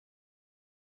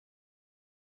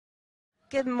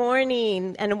Good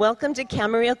morning and welcome to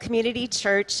Camarillo Community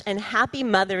Church and happy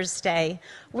Mother's Day.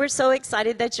 We're so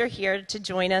excited that you're here to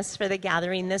join us for the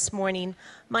gathering this morning.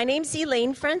 My name's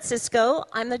Elaine Francisco.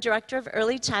 I'm the Director of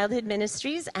Early Childhood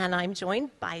Ministries, and I'm joined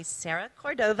by Sarah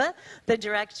Cordova, the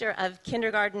Director of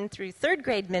Kindergarten through Third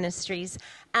Grade Ministries.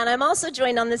 And I'm also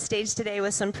joined on the stage today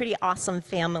with some pretty awesome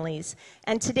families.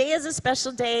 And today is a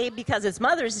special day because it's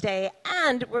Mother's Day,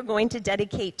 and we're going to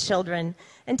dedicate children.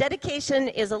 And dedication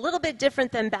is a little bit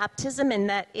different than baptism in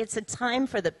that it's a time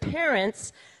for the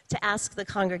parents to ask the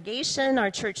congregation,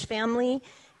 our church family,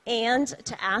 and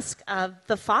to ask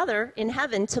the Father in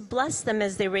heaven to bless them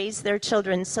as they raise their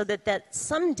children so that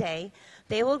someday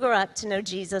they will grow up to know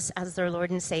Jesus as their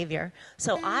Lord and Savior.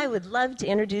 So I would love to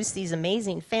introduce these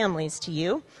amazing families to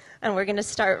you. And we're going to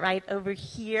start right over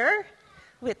here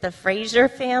with the Fraser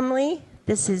family.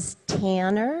 This is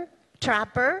Tanner,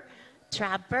 Trapper,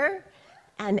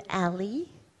 and Ellie.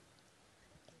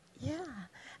 Yeah.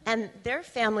 And their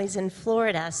family's in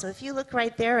Florida. So if you look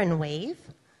right there and wave.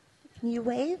 Can you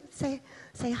wave? Say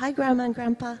hi, Grandma and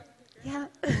Grandpa. Yeah.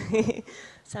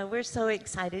 So we're so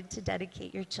excited to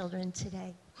dedicate your children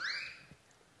today.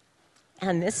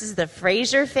 And this is the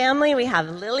Fraser family. We have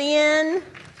Lillian.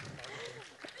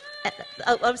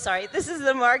 Oh, I'm sorry. This is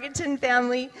the Margareton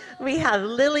family. We have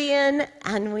Lillian,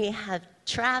 and we have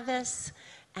Travis,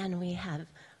 and we have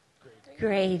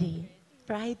Grady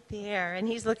right there. And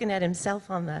he's looking at himself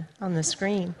on the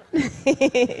screen.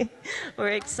 We're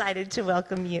excited to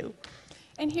welcome you.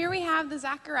 And here we have the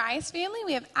Zacharias family.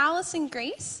 We have Alice and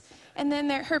Grace, and then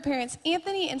her parents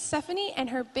Anthony and Stephanie, and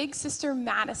her big sister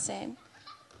Madison.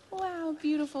 Wow,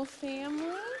 beautiful family.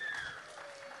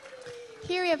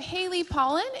 Here we have Haley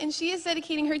Pollen, and she is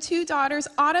dedicating her two daughters,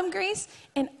 Autumn Grace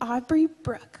and Audrey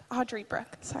Brooke.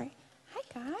 Sorry. Hi,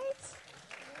 guys.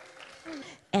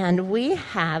 And we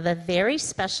have a very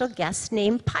special guest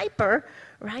named Piper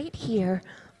right here.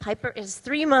 Piper is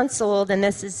 3 months old, and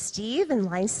this is Steve and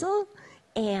Lysel,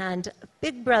 and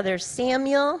big brother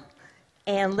Samuel,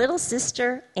 and little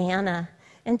sister Anna.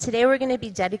 And today we're going to be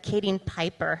dedicating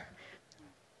Piper.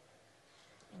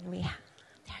 And there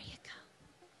you go.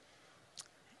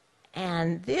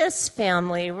 And this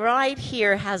family right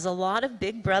here has a lot of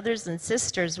big brothers and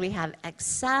sisters. We have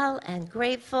Excel and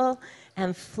Grateful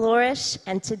and Flourish.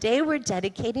 And today we're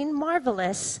dedicating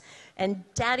Marvelous and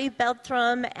Daddy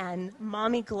Beltram and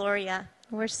Mommy Gloria.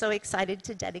 We're so excited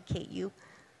to dedicate you.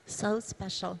 So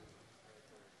special.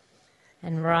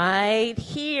 And right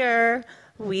here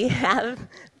we have,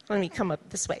 let me come up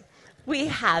this way. We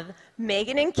have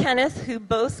Megan and Kenneth, who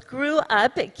both grew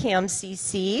up at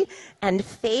CAMCC, and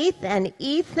Faith and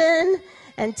Ethan.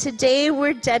 And today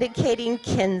we're dedicating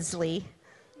Kinsley.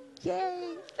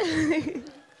 Yay!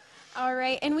 All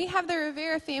right, and we have the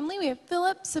Rivera family. We have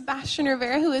Philip Sebastian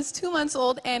Rivera, who is 2 months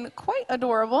old and quite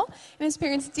adorable, and his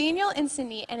parents Daniel and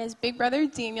Cindy, and his big brother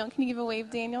Daniel. Can you give a wave,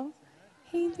 Daniel?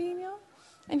 Hey, Daniel.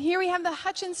 And here we have the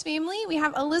Hutchins family. We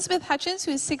have Elizabeth Hutchins,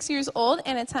 who is 6 years old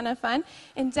and a ton of fun,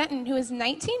 and Denton, who is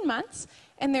 19 months,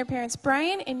 and their parents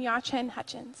Brian and Yachen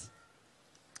Hutchins.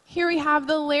 Here we have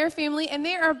the Lair family, and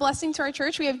they are a blessing to our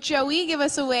church. We have Joey, give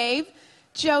us a wave.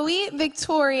 Joey,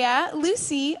 Victoria,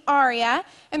 Lucy, Aria,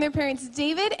 and their parents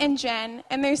David and Jen,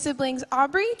 and their siblings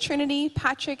Aubrey, Trinity,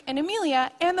 Patrick, and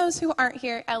Amelia, and those who aren't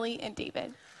here, Ellie and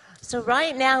David. So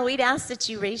right now, we'd ask that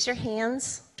you raise your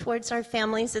hands towards our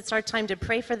families. It's our time to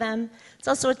pray for them. It's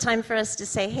also a time for us to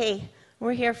say, hey,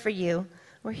 we're here for you.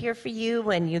 We're here for you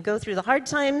when you go through the hard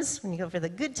times, when you go for the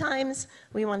good times.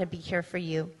 We want to be here for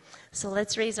you. So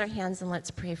let's raise our hands and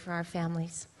let's pray for our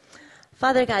families.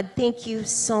 Father God, thank you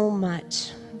so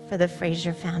much for the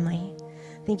Fraser family.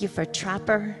 Thank you for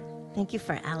Trapper. Thank you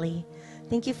for Ellie.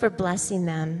 Thank you for blessing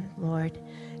them, Lord,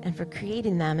 and for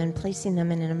creating them and placing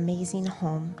them in an amazing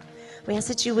home. We ask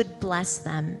that you would bless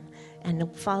them and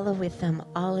follow with them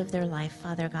all of their life,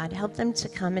 Father God. Help them to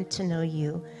come and to know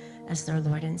you as their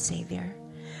Lord and Savior.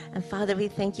 And Father, we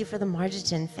thank you for the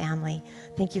Margareton family.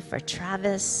 Thank you for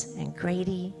Travis and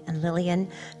Grady and Lillian.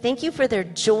 Thank you for their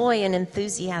joy and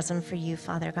enthusiasm for you,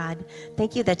 Father God.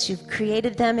 Thank you that you've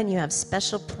created them and you have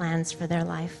special plans for their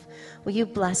life. Will you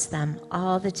bless them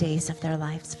all the days of their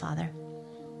lives, Father?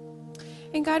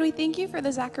 And God, we thank you for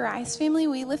the Zacharias family.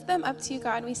 We lift them up to you,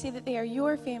 God. We say that they are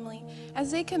your family. As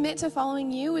they commit to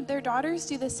following you, would their daughters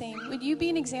do the same? Would you be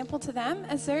an example to them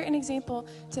as they're an example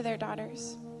to their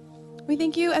daughters? We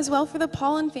thank you as well for the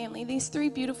Pollen family, these three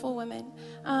beautiful women.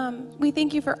 We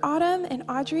thank you for Autumn and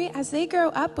Audrey. As they grow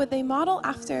up, would they model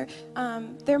after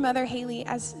their mother, Haley,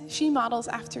 as she models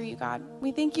after you, God?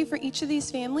 We thank you for each of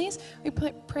these families. We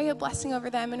pray a blessing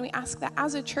over them, and we ask that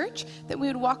as a church, that we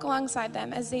would walk alongside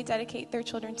them as they dedicate their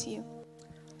children to you.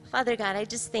 Father God, I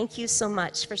just thank you so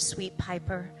much for sweet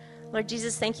Piper. Lord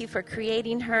Jesus, thank you for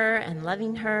creating her and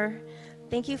loving her.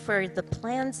 Thank you for the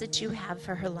plans that you have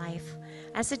for her life.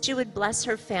 Ask that you would bless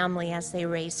her family as they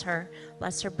raise her.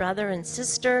 Bless her brother and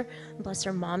sister. Bless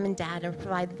her mom and dad and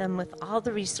provide them with all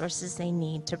the resources they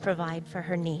need to provide for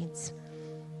her needs.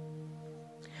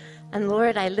 And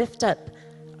Lord, I lift up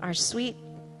our sweet,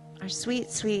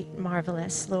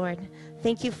 marvelous Lord.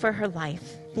 Thank you for her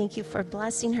life. Thank you for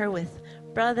blessing her with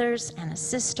brothers and a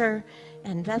sister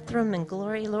and Vethram and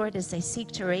Glory, Lord, as they seek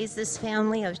to raise this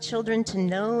family of children to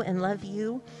know and love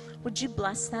you. Would you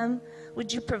bless them?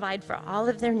 Would you provide for all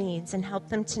of their needs and help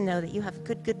them to know that you have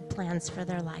good plans for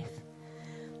their life?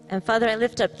 And Father, I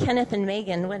lift up Kenneth and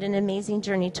Megan. What an amazing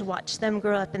journey to watch them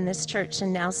grow up in this church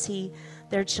and now see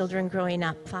their children growing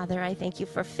up. Father, I thank you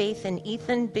for Faith and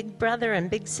Ethan, big brother and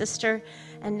big sister.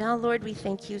 And now, Lord, we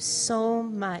thank you so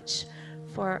much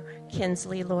for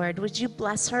Kinsley, Lord. Would you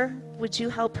bless her? Would you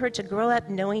help her to grow up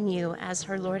knowing you as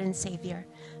her Lord and Savior?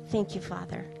 Thank you,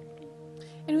 Father.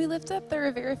 And we lift up the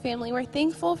Rivera family. We're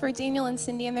thankful for Daniel and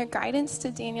Cindy and their guidance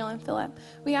to Daniel and Philip.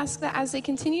 We ask that as they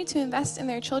continue to invest in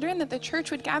their children, that the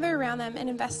church would gather around them and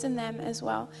invest in them as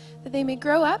well, that they may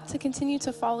grow up to continue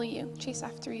to follow you, chase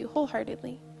after you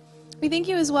wholeheartedly. We thank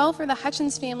you as well for the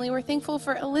Hutchins family. We're thankful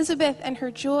for Elizabeth and her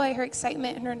joy, her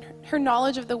excitement, and her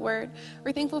knowledge of the word.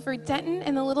 We're thankful for Denton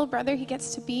and the little brother he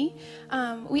gets to be.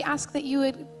 We ask that you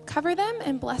would cover them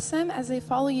and bless them as they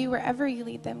follow you wherever you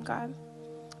lead them, God.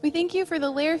 We thank you for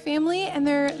the Lair family and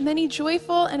their many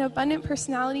joyful and abundant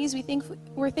personalities.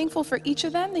 We're thankful for each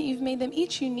of them, that you've made them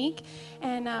each unique,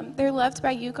 and they're loved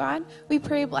by you, God. We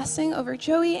pray a blessing over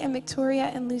Joey and Victoria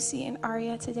and Lucy and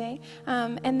Aria today,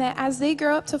 and that as they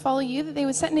grow up to follow you, that they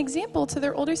would set an example to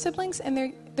their older siblings, and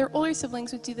their older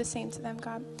siblings would do the same to them,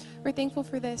 God. We're thankful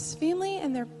for this family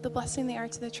and the blessing they are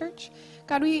to the church.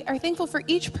 God, we are thankful for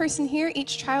each person here,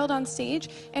 each child on stage,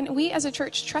 and we as a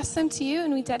church trust them to you,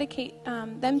 and we dedicate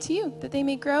them to you, that they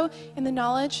may grow in the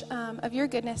knowledge of your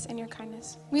goodness and your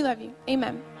kindness. We love you.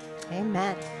 Amen.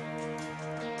 Amen.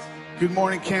 Good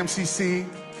morning, CAMCC.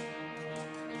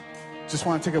 Just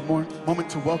want to take a moment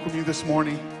to welcome you this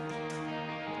morning.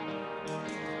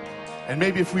 And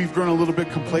maybe if we've grown a little bit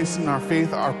complacent in our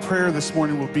faith, our prayer this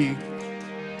morning will be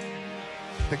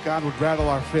that God would rattle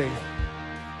our faith.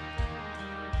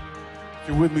 If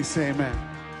you're with me, say amen.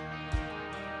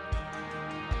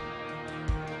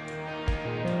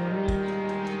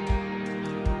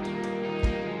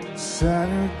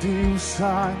 Saturday was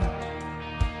silent,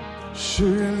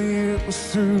 surely it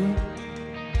was through.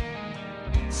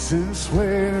 Since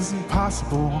when is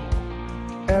impossible,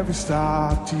 every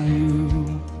stop to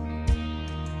you.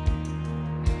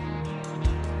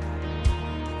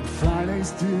 And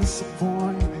Friday's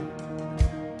disappointing,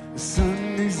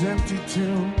 Sunday's empty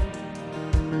too.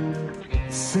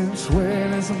 Since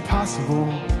when is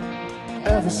impossible,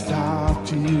 every stop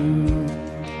to you.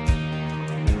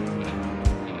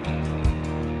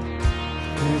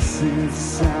 This is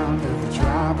the sound of the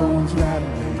dry bones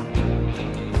rattling.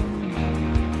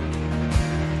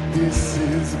 This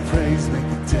is the praise, make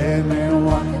the dead man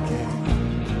walk again.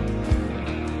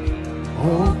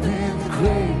 Open the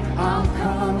grave, I'm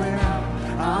coming out.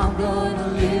 I'm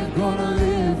gonna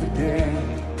live again.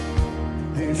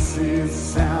 This is the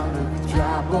sound of the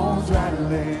dry bones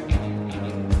rattling.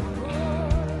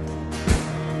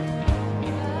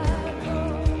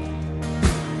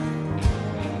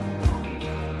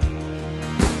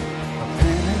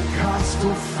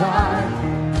 Fire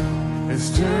is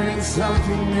doing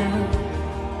something new.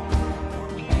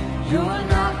 You're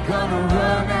not gonna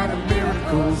run out of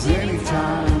miracles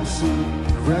anytime soon.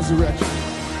 Resurrection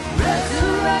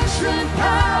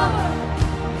power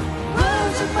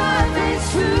runs in my veins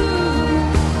true.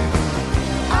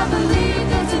 I believe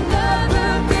there's another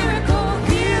miracle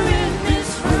here in this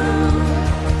room.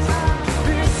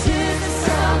 This is the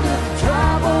sound of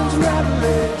dry bones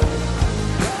rattling.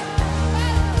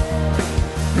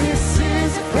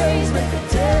 Praise, make the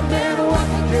dead man walk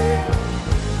again.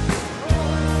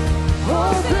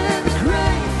 Open the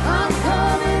grave, I'm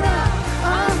coming out.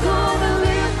 I'm gonna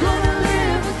live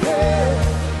again.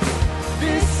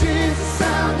 This is the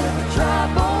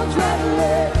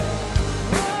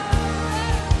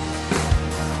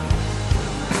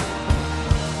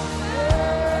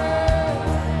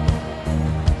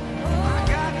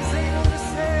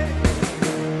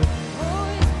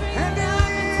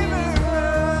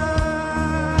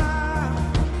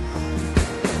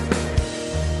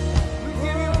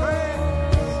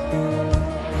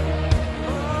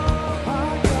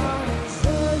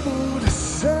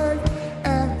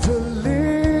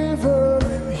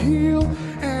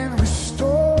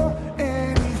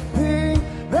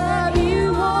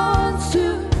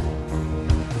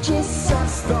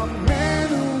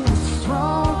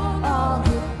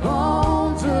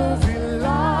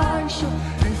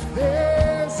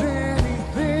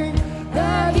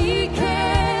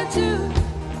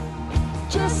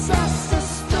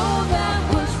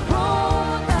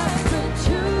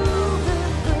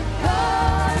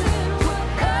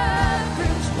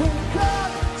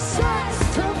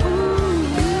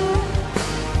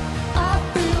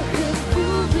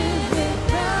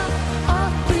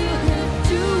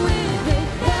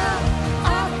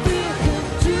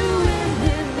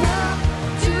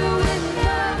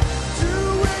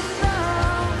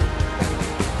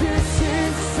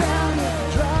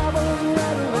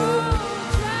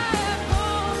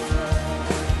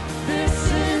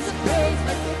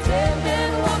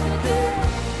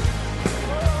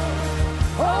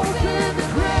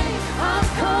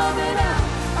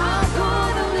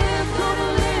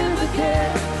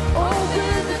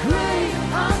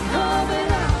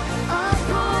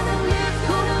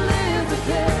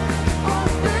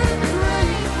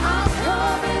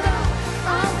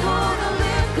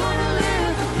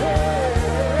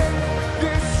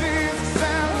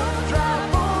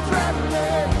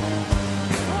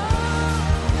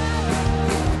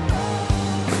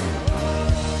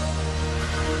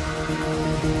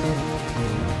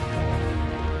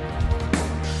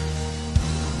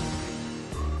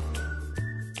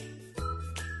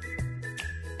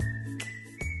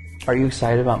Are you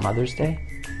excited about Mother's Day?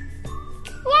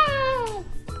 Yay!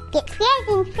 Get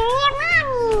presents for your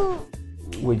mommy!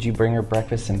 Would you bring her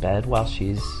breakfast in bed while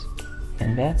she's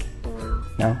in bed?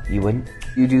 No, you wouldn't?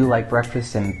 You do like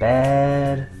breakfast in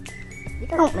bed? We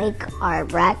don't make our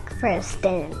breakfast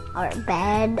in our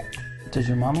bed. Does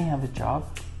your mommy have a job?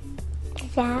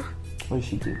 Yeah, What does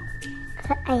she do?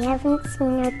 I haven't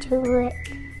seen her do it.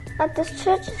 At this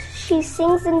church, she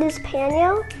sings in this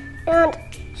piano and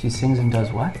She sings and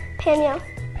does what? piano.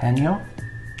 Piano?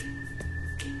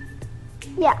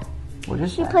 Yeah, What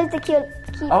is she that? plays the key.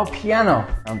 Oh, piano.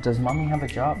 Does mommy have a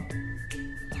job?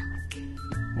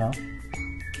 No.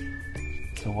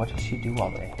 So what does she do all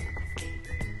day?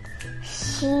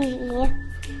 She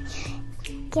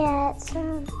gets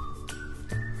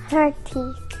her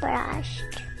teeth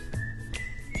brushed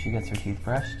She gets her teeth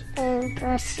brushed? and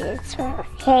brushes her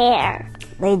hair.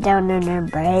 Lay down in her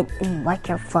bed and watch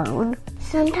her phone.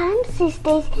 Sometimes she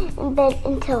stays in bed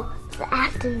until the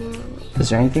afternoon. Is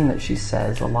there anything that she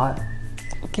says a lot?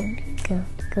 You can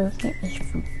go get me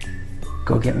food.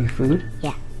 Go get me food?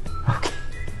 Yeah.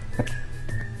 Okay.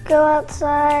 Go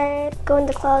outside, go in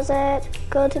the closet,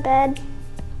 go to bed.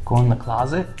 Go in the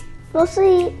closet?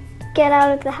 Mostly get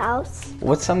out of the house.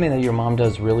 What's something that your mom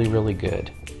does really, really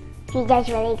good? She does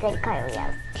really good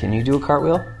cartwheels. Can you do a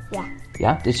cartwheel? Yeah.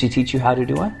 Yeah? Did she teach you how to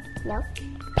do one? No.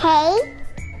 Pay?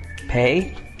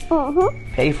 Pay?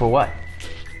 Mm-hmm. Pay for what?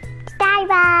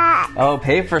 Starbucks. Oh,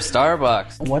 pay for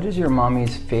Starbucks. What is your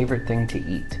mommy's favorite thing to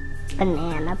eat?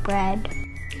 Banana bread.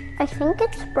 I think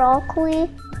it's broccoli.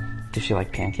 Does she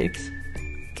like pancakes?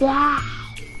 Yeah.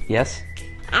 Yes?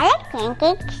 I like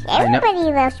pancakes. I know.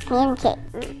 Everybody loves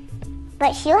pancakes.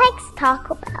 But she likes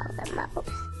Taco Bell the most.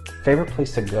 Favorite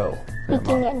place to go? for your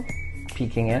Peeking mom? in.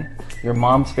 Peeking in? Your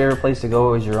mom's favorite place to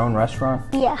go is your own restaurant?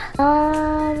 Yeah.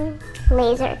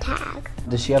 Laser tag.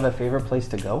 Does she have a favorite place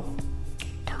to go?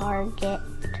 Target.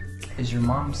 Is your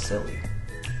mom silly?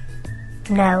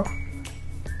 No.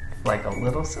 Like a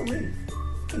little silly?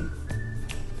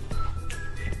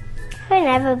 I'd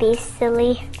never be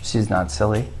silly. She's not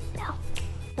silly. No.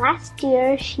 Last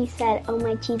year she said, "Oh,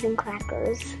 my cheese and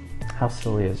crackers." How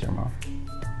silly is your mom?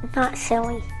 Not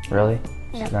silly. Really?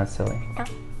 No. She's not silly. No.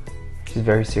 She's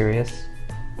very serious?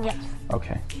 Yes.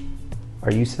 Okay.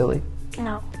 Are you silly?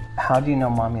 No. How do you know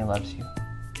mommy loves you?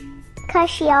 Because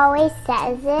she always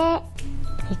says it.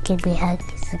 She give me a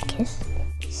kiss.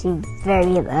 She very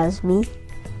loves me.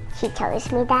 She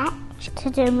tells me that. To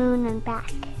the moon and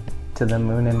back. To the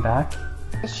moon and back?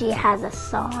 She has a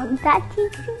song that she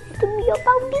sings to me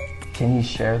about it. Can you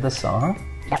share the song?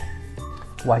 Yep.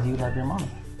 Why do you love your mommy?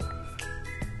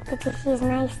 Because she's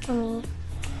nice to me.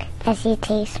 Because she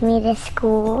takes me to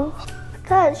school.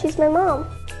 Because she's my mom.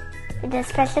 She does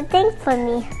special things for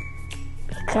me.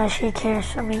 Because she cares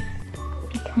for me.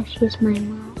 Because she's my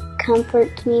mom.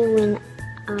 Comforts me when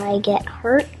I get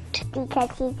hurt. Because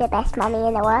she's the best mommy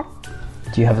in the world.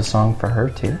 Do you have a song for her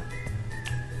too?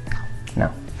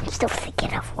 No. I'm still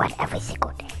thinking of one every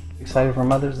single day. Excited for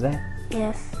Mother's Day?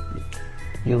 Yes.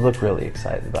 You look really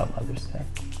excited about Mother's Day.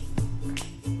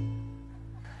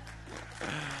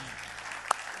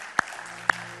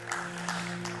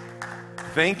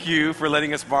 Thank you for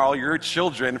letting us borrow your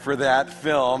children for that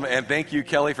film. And thank you,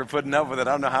 Kelly, for putting up with it.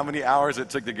 I don't know how many hours it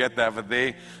took to get that, but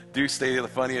they do say the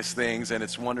funniest things, and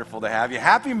it's wonderful to have you.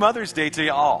 Happy Mother's Day to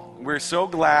you all. We're so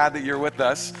glad that you're with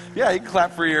us. Yeah, you can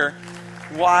clap for your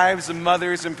wives and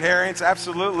mothers and parents.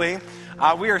 Absolutely.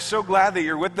 We are so glad that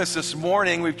you're with us this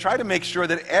morning. We've tried to make sure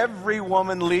that every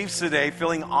woman leaves today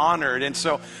feeling honored. And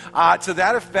so to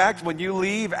that effect, when you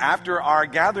leave after our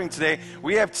gathering today,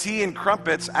 we have tea and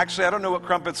crumpets. Actually, I don't know what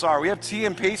crumpets are. We have tea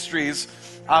and pastries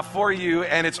for you,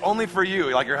 and it's only for you.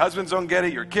 Like your husbands don't get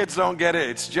it, your kids don't get it.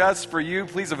 It's just for you.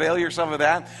 Please avail yourself of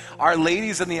that. Our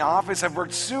ladies in the office have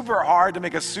worked super hard to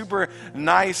make a super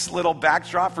nice little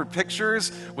backdrop for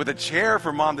pictures with a chair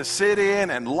for mom to sit in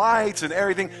and lights and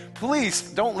everything. Please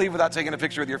don't leave without taking a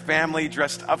picture with your family,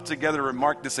 dressed up together to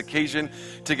mark this occasion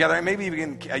together. And maybe you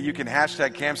can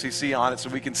hashtag CamCC on it so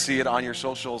we can see it on your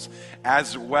socials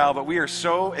as well. But we are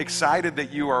so excited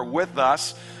that you are with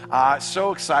us.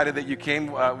 So excited that you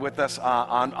came with us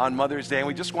on Mother's Day. And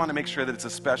we just want to make sure that it's a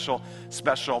special,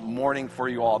 special morning for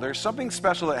you all. There's something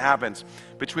special that happens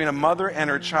between a mother and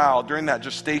her child during that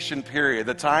gestation period,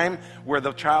 the time where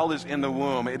the child is in the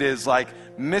womb. It is like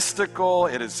mystical,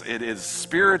 it is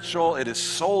spiritual, it is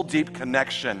soul deep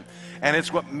connection. And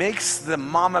it's what makes the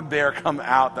mama bear come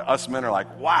out that us men are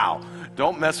like, wow,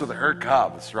 don't mess with her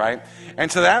cubs, right? And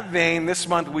to that vein, this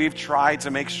month we've tried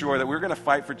to make sure that we're going to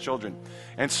fight for children.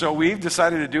 And so we've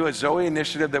decided to do a Zoe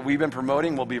initiative that we've been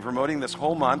promoting. We'll be promoting this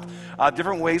whole month.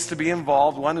 Different ways to be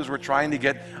involved. One is we're trying to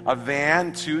get a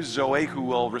van to Zoe who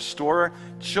will restore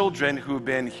children who've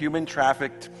been human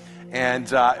trafficked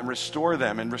and restore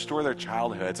them and restore their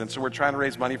childhoods. And so we're trying to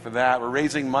raise money for that. We're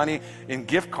raising money in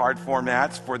gift card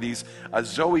formats for these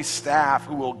Zoe staff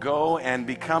who will go and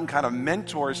become kind of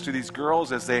mentors to these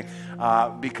girls as they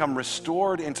become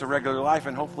restored into regular life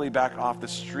and hopefully back off the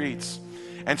streets.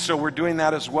 And so we're doing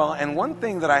that as well. And one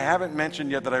thing that I haven't mentioned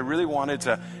yet that I really wanted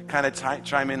to kind of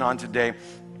chime in on today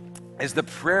is the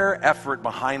prayer effort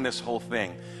behind this whole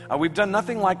thing. We've done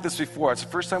nothing like this before. It's the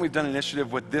first time we've done an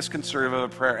initiative with this conservative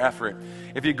of a prayer effort.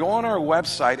 If you go on our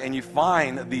website and you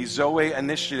find the Zoe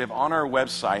initiative on our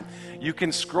website, you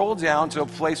can scroll down to a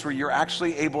place where you're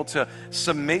actually able to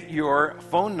submit your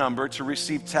phone number to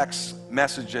receive text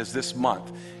messages this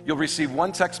month. You'll receive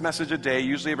one text message a day,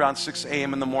 usually around 6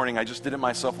 a.m. in the morning. I just did it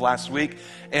myself last week,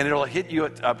 and it'll hit you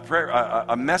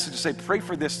a message to say, pray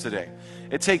for this today.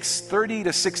 It takes 30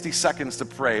 to 60 seconds to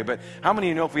pray, but how many of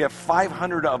you know if we have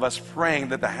 500 of us praying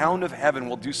that the hound of heaven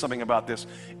will do something about this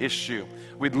issue?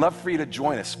 We'd love for you to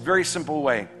join us. Very simple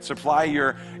way. Supply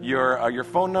your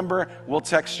phone number. We'll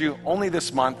text you only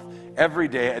this month, every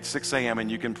day at 6 a.m. and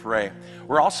you can pray.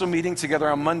 We're also meeting together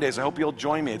on Mondays. I hope you'll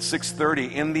join me at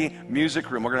 6:30 in the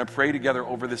music room. We're going to pray together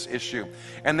over this issue.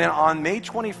 And then on May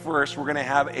 21st, we're going to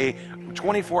have a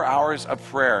 24 hours of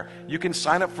prayer. You can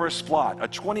sign up for a slot, a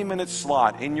 20-minute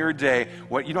slot in your day.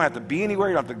 You don't have to be anywhere.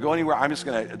 You don't have to go anywhere. I'm just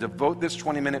going to devote this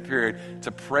 20-minute period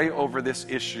to pray over this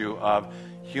issue of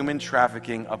human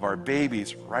trafficking of our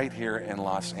babies right here in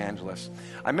Los Angeles.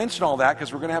 I mention all that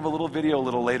because we're going to have a little video a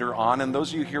little later on, and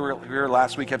those of you here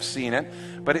last week have seen it,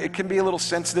 but it can be a little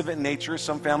sensitive in nature.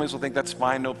 Some families will think that's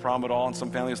fine, no problem at all, and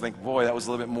some families think, boy, that was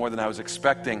a little bit more than I was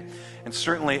expecting. And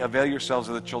certainly avail yourselves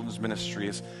of the children's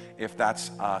ministries if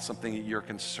that's something that you're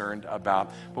concerned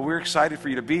about. But we're excited for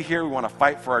you to be here. We want to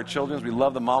fight for our children. We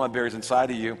love the mama bears inside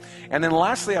of you. And then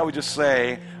lastly, I would just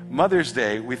say, Mother's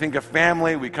Day, we think of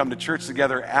family, we come to church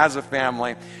together as a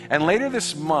family, and later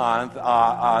this month,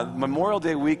 Memorial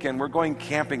Day weekend, we're going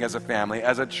camping as a family,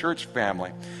 as a church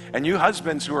family. And you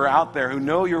husbands who are out there who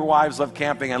know your wives love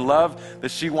camping and love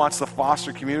that she wants to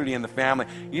foster community in the family,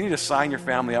 you need to sign your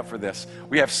family up for this.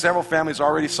 We have several families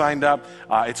already signed up.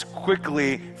 It's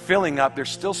quickly filling up. There's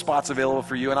still spots available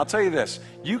for you. And I'll tell you this,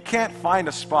 you can't find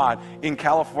a spot in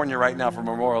California right now for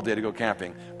Memorial Day to go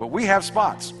camping, but we have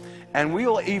spots. And we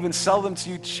will even sell them to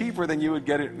you cheaper than you would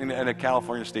get it in a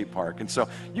California state park. And so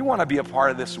you want to be a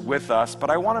part of this with us. But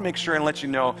I want to make sure and let you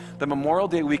know that Memorial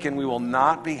Day weekend we will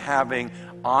not be having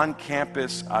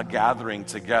on-campus gathering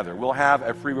together. We'll have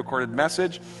a pre-recorded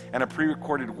message and a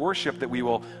pre-recorded worship that we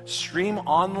will stream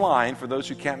online for those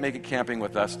who can't make it camping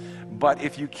with us. But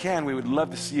if you can, we would love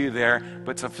to see you there.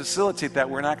 But to facilitate that,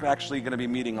 we're not actually going to be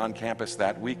meeting on campus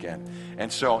that weekend.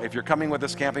 And so if you're coming with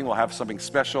us camping, we'll have something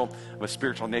special of a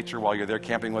spiritual nature while you're there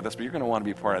camping with us. But you're going to want to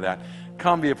be a part of that.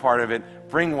 Come be a part of it.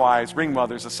 Bring wives, bring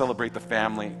mothers to celebrate the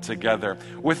family together.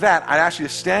 With that, I ask you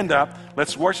to stand up.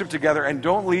 Let's worship together. And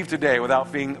don't leave today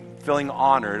without feeling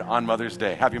honored on Mother's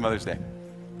Day. Happy Mother's Day.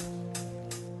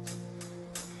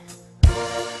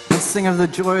 Let's sing of the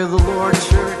joy of the Lord,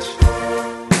 church,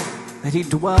 that He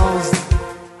dwells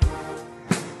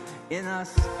in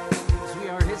us as we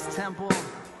are His temple,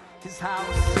 His house.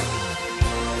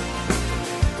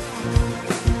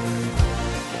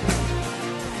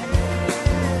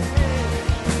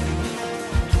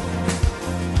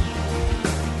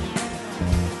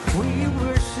 We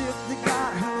worship the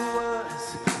God who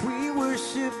was. We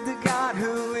worship the God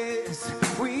who is.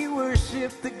 We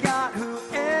worship the God who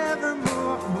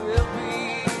evermore will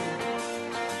be.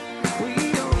 We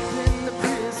open the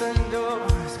prison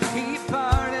doors. He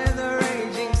parted the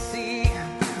raging sea.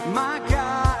 My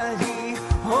God, He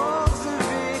holds the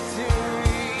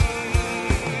victory.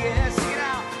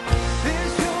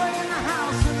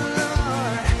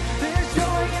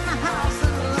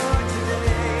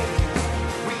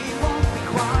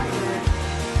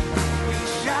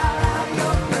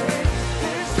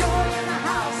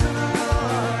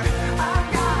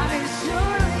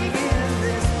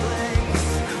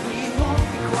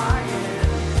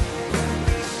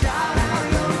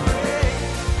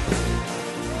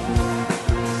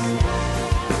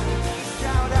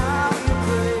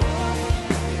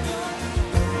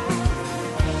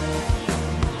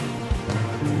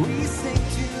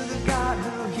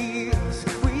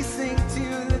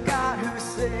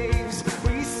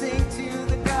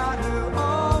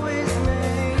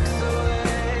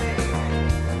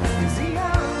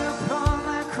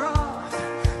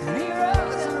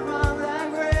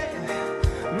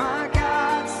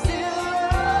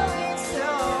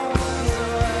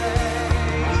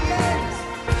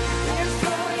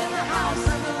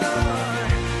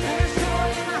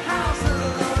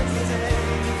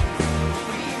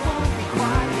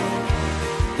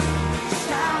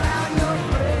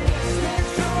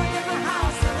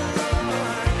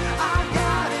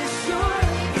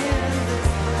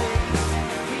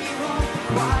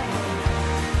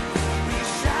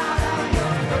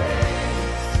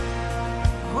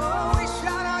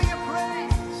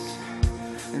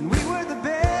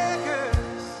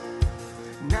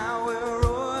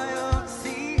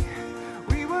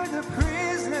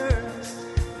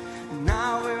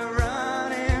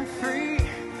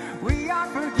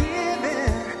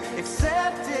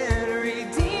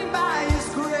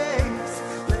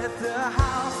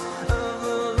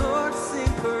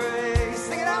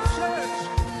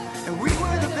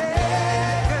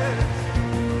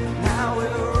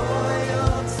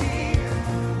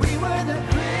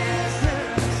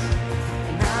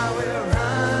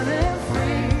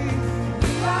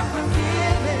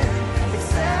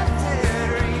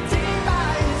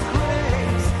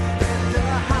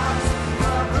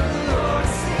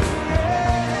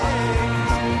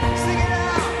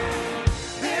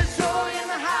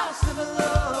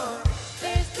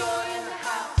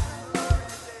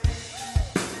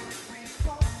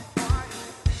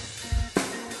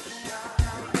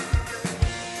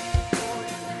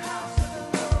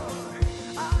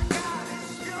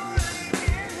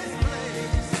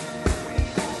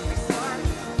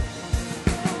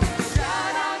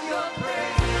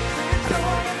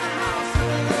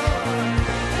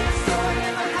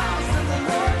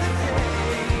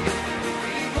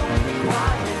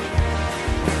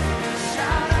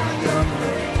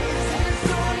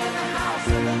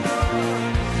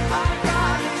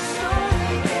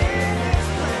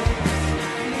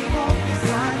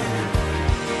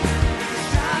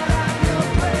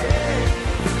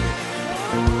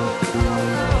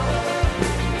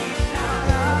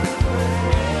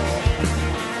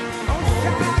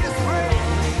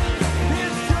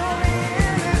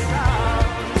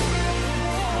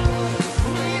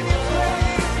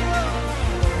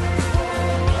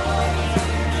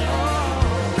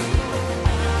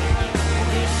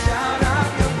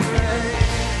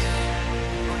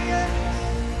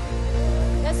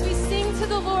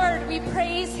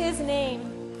 his name.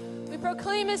 We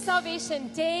proclaim his salvation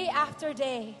day after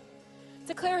day.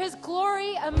 Declare his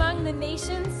glory among the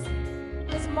nations,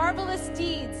 his marvelous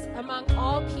deeds among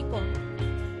all people.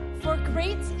 For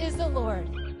great is the Lord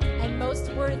and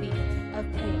most worthy of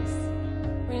praise.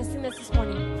 We're going to sing this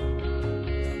morning.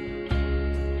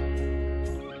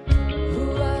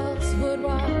 Who else would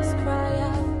rise, cry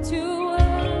out to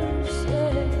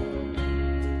worship?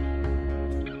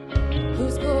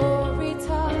 Whose glory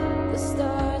taught the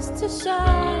stars to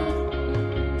shine?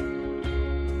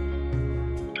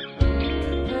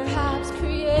 Perhaps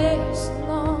creation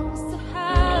longs to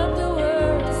have the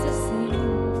words to sing,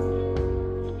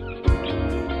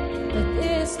 but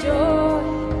this joy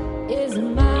is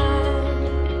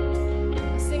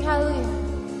mine. Sing hallelujah.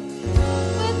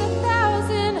 With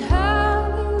 1,000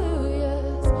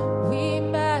 hallelujahs, we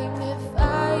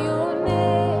magnify your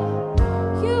name.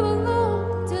 You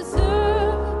alone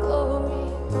deserve the glory,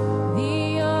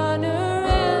 the honor,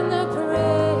 and the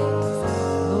praise.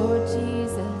 Lord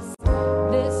Jesus,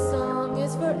 this song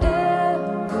is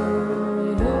forever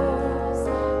yours.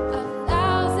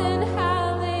 1,000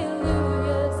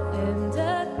 hallelujahs and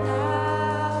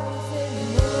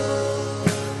 1,000 more.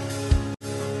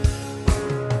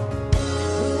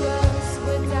 Who else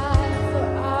would die for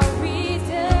our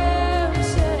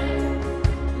redemption?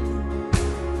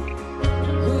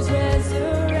 Whose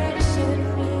resurrection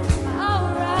means our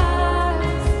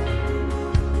rise?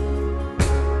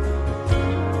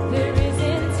 There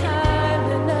isn't time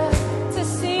enough to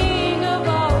sing of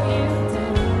all you've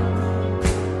done,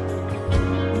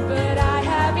 but I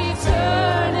have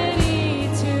eternity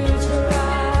to try.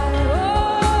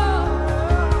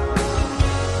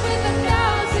 With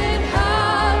 1,000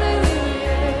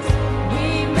 hallelujahs, we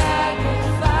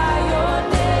magnify your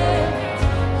name.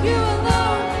 You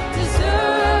alone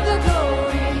deserve the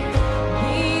glory,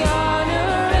 the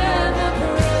honor, and the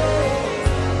praise.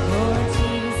 Lord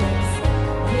Jesus,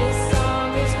 this song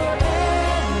is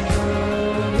forever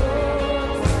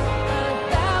yours.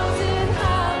 1,000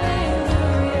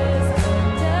 hallelujahs and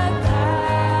 1,000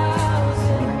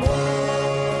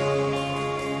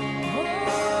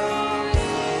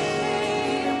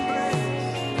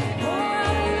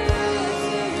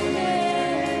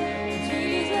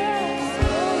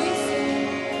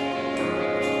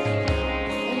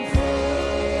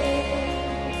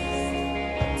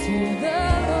 to the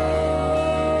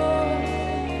Lord,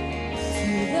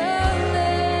 to the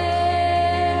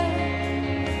Lamb,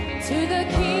 to the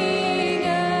King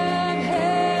of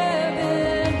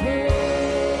heaven,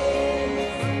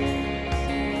 praise.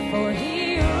 For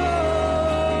he rose,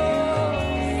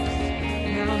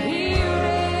 now he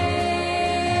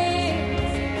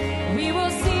reigns. We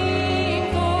will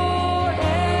sing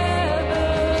forever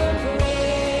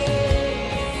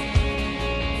praise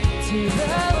to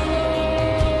the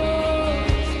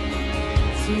Lord,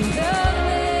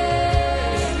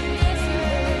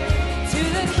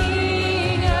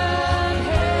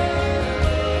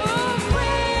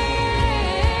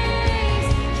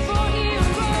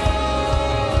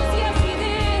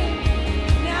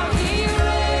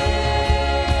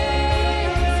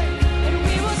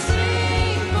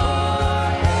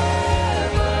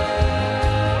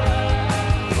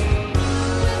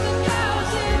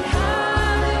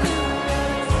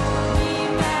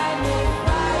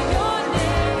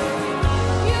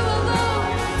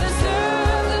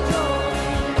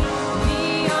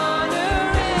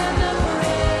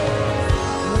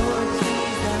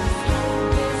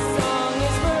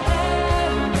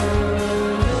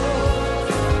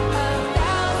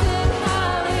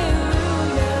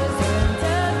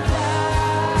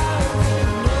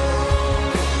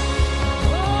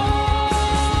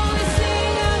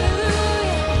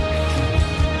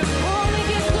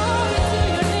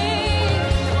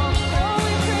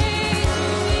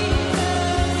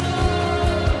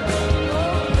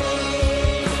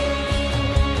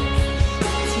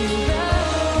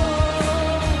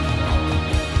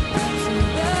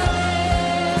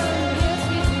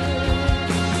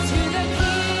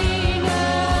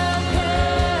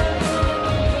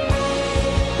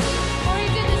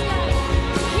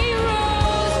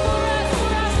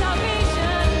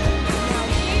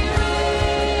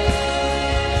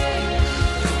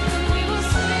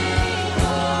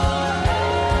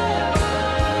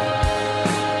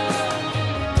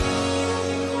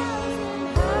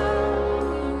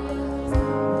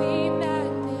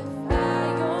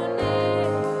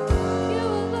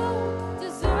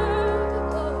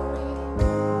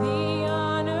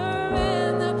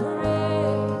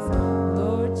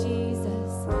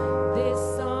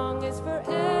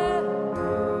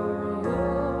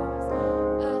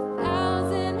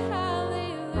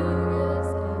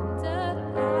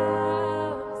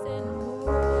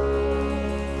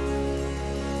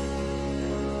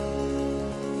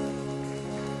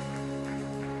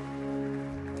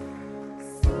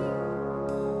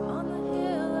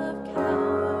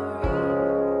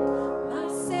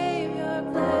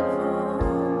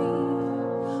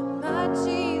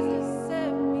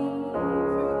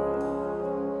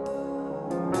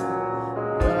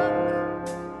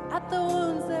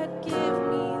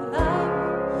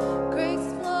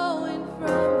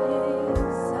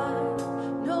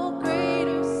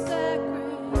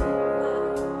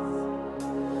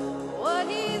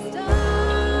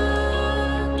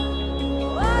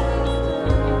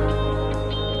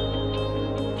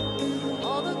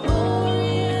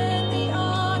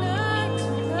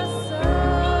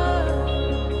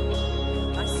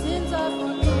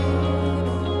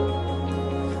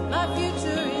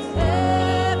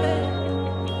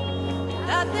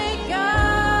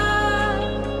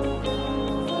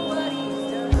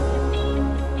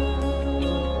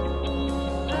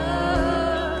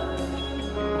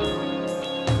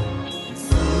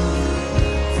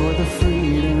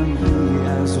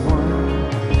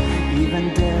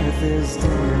 death is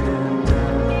dead and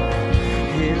done.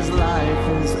 His life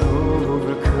is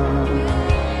overcome.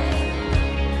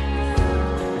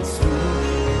 And sweet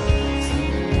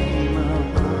name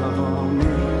above all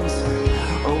names,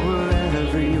 over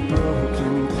every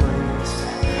broken place,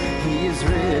 He is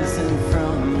risen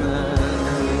from the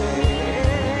grave.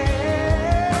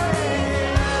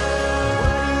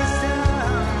 What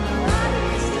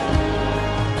He's done,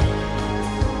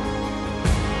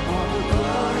 all the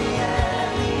glory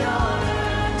and the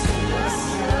honor to the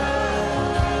Son.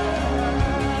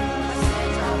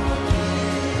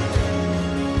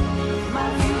 My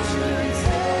future is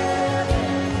heaven.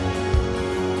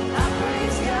 I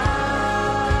praise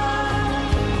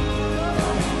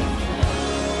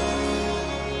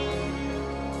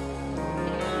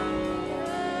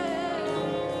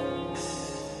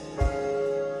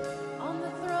On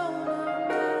the throne of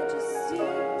majesty,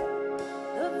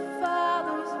 the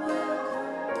Father's will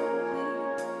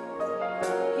complete.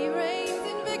 He reigns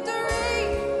in victory.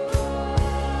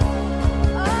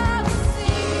 Oh, we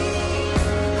sing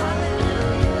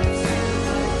hallelujah to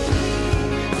the King.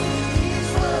 He's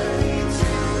worthy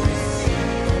to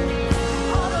receive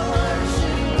all the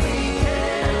worship we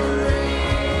can bring.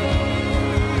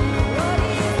 What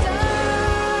He's done,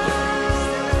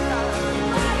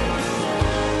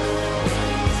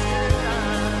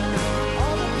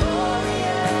 all the glory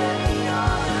and the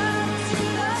honor to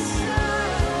the Son.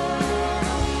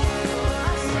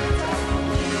 I stand up for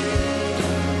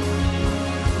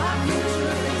my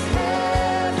future is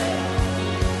heaven.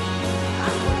 I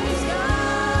praise God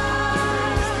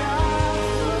for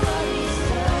what He's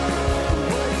done,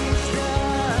 what He's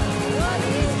done, what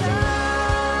He's done,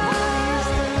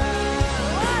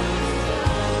 what He's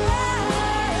done.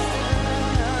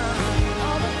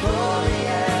 All the glory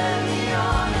and the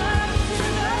honor to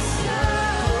the Son.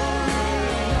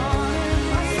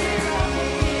 I stand up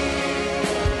for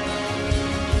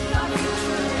my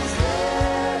future is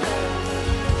heaven.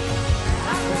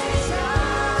 I praise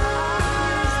God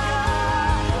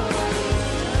for what He's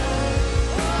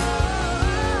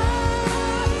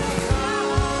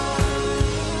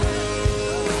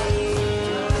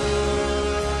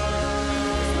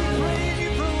Praise You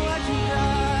for what You've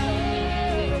done,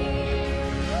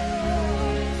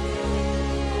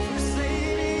 for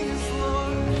saving us,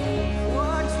 Lord,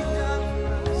 what You've done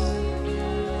for us.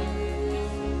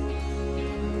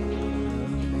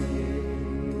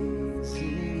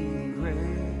 Amazing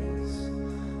grace,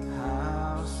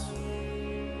 how sweet.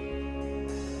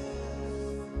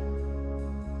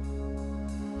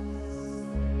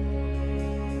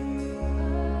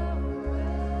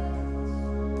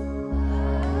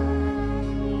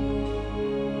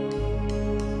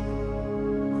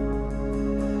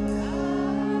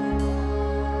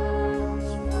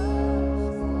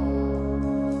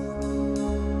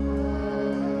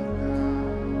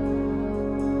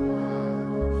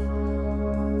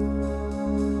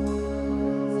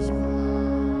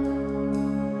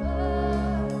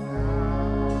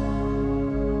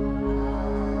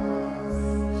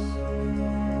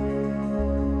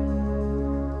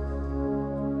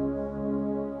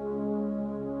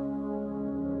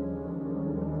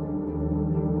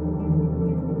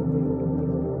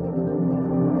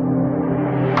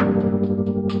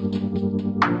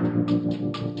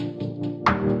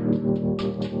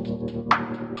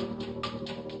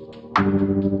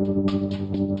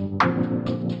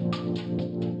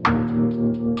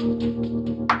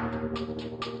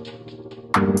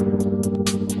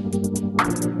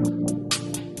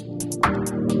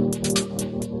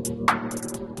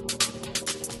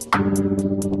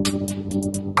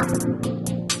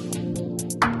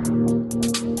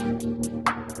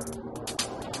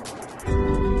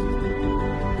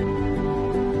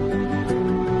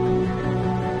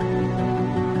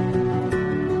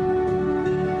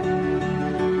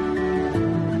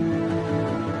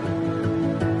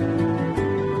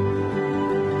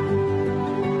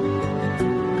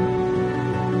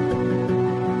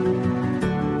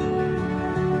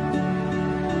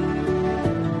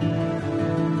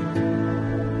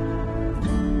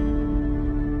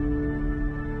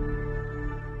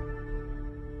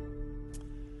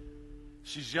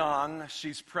 She's young,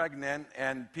 she's pregnant,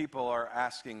 and people are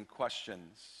asking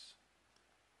questions.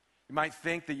 You might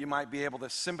think that you might be able to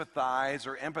sympathize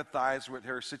or empathize with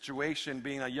her situation,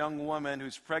 being a young woman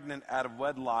who's pregnant out of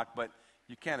wedlock, but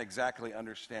you can't exactly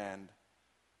understand.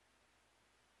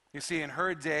 You see, in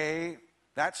her day,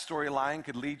 that storyline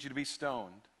could lead you to be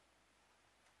stoned.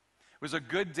 It was a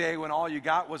good day when all you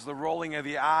got was the rolling of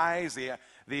the eyes, the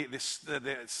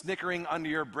snickering under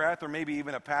your breath, or maybe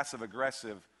even a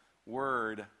passive-aggressive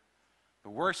word. The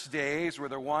worst days were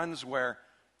the ones where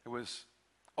There was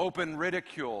open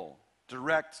ridicule,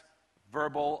 direct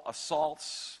verbal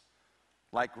assaults,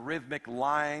 like rhythmic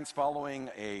lines following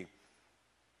a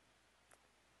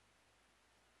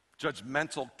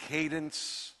judgmental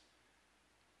cadence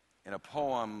in a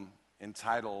poem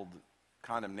entitled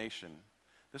Condemnation.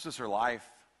 This was her life.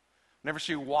 Whenever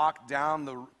she walked down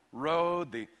the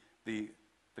road, the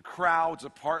crowds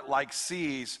apart like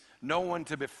seas, no one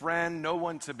to befriend, no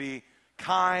one to be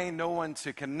kind, no one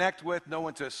to connect with, no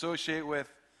one to associate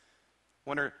with.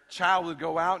 When her child would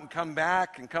go out and come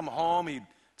back and come home, he'd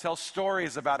tell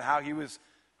stories about how he was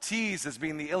teased as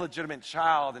being the illegitimate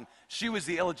child, and she was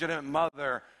the illegitimate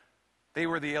mother. They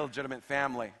were the illegitimate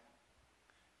family.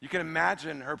 You can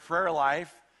imagine her prayer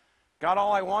life. God,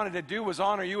 all I wanted to do was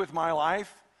honor you with my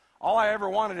life. All I ever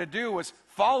wanted to do was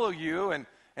follow you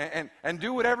and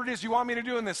do whatever it is you want me to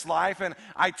do in this life. And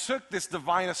I took this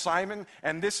divine assignment,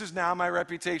 and this is now my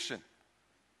reputation.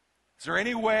 Is there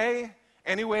any way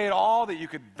at all that you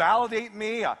could validate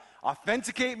me,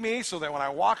 authenticate me, so that when I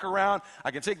walk around, I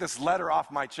can take this letter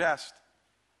off my chest,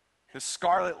 this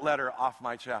scarlet letter off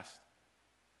my chest?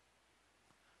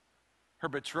 Her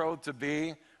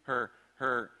betrothed-to-be,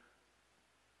 her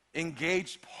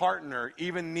engaged partner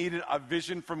even needed a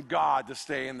vision from God to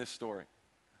stay in this story.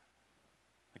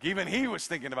 Like even he was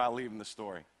thinking about leaving the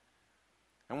story.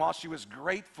 And while she was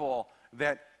grateful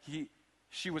that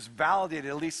she was validated,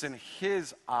 at least in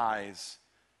his eyes,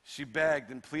 she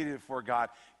begged and pleaded before God,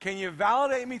 can you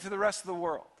validate me to the rest of the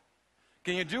world?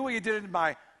 Can you do what you did in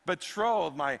my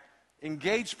betrothed, my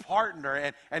engaged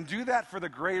partner, and do that for the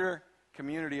greater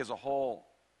community as a whole,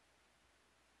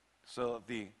 so that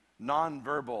the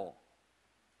nonverbal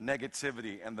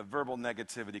negativity and the verbal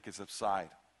negativity could subside?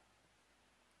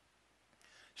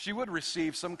 She would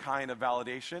receive some kind of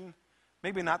validation,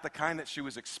 maybe not the kind that she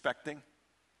was expecting.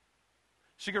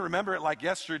 She could remember it like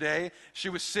yesterday. She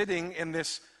was sitting in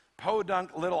this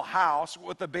podunk little house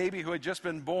with a baby who had just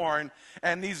been born,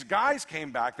 and these guys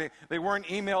came back. They weren't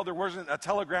emailed, there wasn't a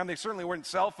telegram, they certainly weren't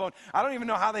cell phone. I don't even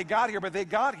know how they got here, but they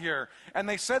got here, and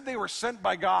they said they were sent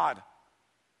by God.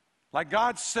 Like,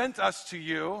 God sent us to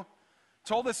you,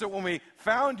 told us that when we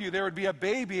found you, there would be a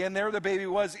baby, and there the baby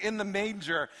was in the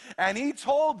manger. And he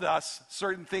told us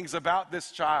certain things about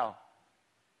this child.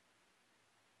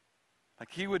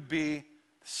 Like he would be the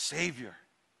Savior,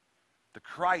 the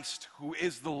Christ who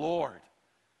is the Lord.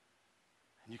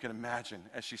 And you can imagine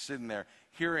as she's sitting there,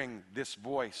 hearing this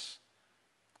voice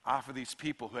off of these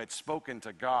people who had spoken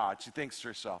to God, she thinks to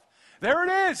herself, there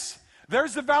it is.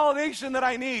 There's the validation that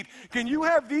I need. Can you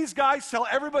have these guys tell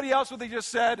everybody else what they just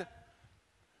said?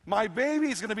 My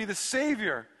baby is going to be the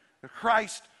Savior, the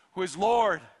Christ who is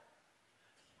Lord.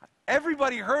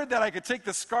 Everybody heard that I could take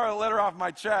the scarlet letter off my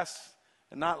chest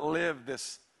and not live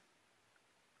this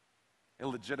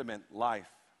illegitimate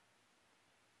life.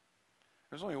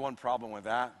 There's only one problem with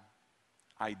that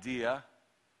idea,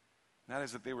 and that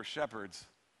is that they were shepherds.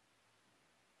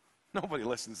 Nobody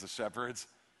listens to shepherds.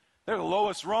 They're the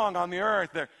lowest rung on the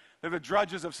earth. They're the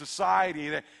drudges of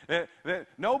society.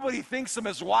 Nobody thinks them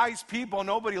as wise people.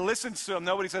 Nobody listens to them.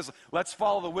 Nobody says, let's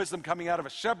follow the wisdom coming out of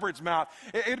a shepherd's mouth.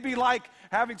 It'd be like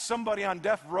having somebody on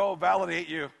death row validate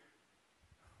you.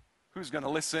 Who's going to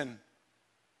listen?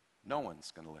 No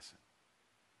one's going to listen.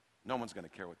 No one's going to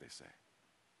care what they say.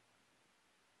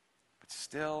 But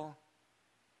still,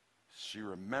 she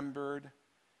remembered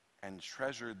and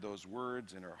treasured those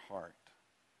words in her heart.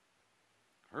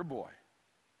 Her boy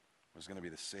was going to be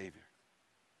the Savior,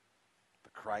 the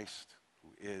Christ who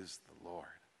is the Lord.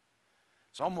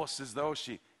 It's almost as though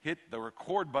she hit the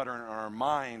record button in her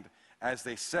mind as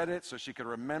they said it, so she could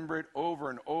remember it over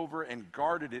and over and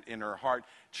guarded it in her heart,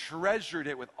 treasured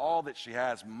it with all that she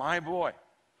has. My boy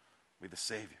will be the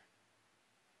Savior,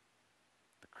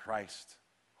 the Christ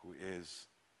who is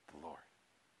the Lord.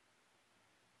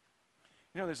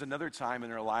 You know, there's another time in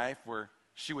her life where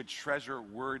she would treasure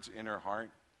words in her heart.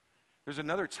 There's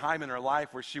another time in her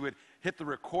life where she would hit the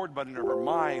record button of her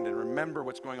mind and remember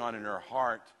what's going on in her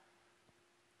heart.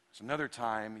 There's another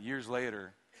time, years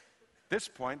later. At this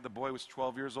point, the boy was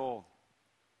 12 years old.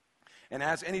 And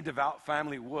as any devout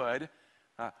family would,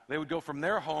 they would go from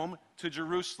their home to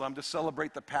Jerusalem to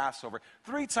celebrate the Passover.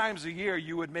 3 times a year,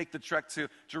 you would make the trek to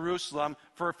Jerusalem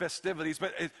for festivities.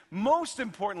 But most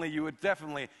importantly, you would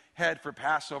definitely head for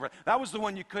Passover. That was the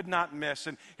one you could not miss.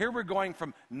 And here we're going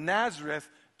from Nazareth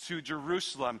to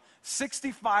Jerusalem,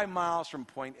 65 miles from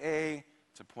point A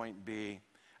to point B.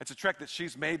 It's a trek that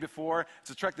she's made before.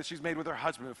 It's a trek that she's made with her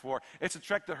husband before. It's a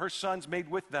trek that her sons made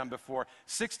with them before.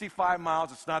 65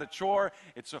 miles, it's not a chore.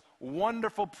 It's a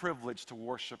wonderful privilege to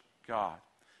worship God.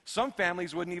 Some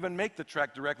families wouldn't even make the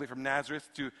trek directly from Nazareth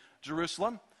to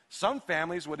Jerusalem. Some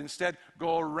families would instead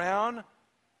go around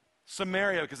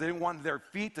Samaria because they didn't want their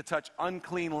feet to touch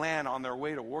unclean land on their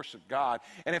way to worship God.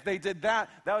 And if they did that,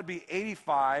 that would be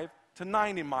 85 to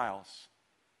 90 miles.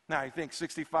 Now, you think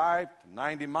 65 to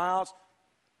 90 miles,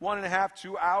 1.5,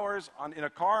 2 hours in a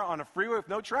car on a freeway with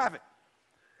no traffic.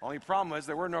 Only problem was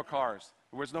there were no cars.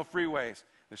 There was no freeways.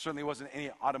 There certainly wasn't any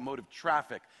automotive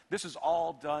traffic. This is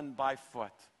all done by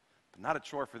foot, but not a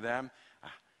chore for them.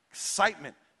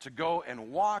 Excitement to go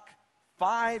and walk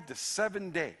 5 to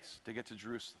 7 days to get to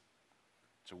Jerusalem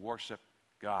to worship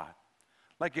God.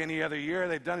 Like any other year,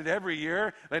 they've done it every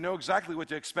year. They know exactly what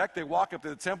to expect. They walk up to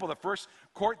the temple. The first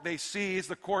court they see is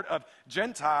the court of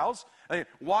Gentiles. They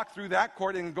walk through that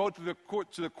court and go to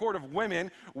the court of women,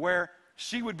 where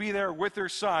she would be there with her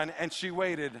son, and she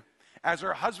waited. As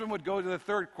her husband would go to the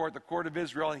third court, the court of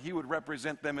Israel, and he would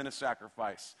represent them in a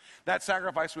sacrifice. That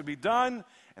sacrifice would be done,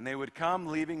 and they would come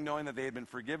leaving knowing that they had been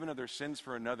forgiven of their sins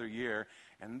for another year.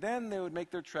 And then they would make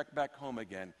their trek back home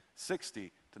again,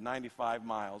 60 to 95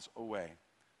 miles away,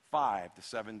 5 to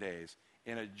 7 days,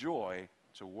 in a joy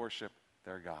to worship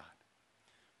their God.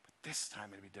 But this time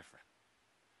it'd be different.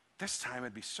 This time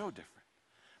it'd be so different.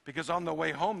 Because on the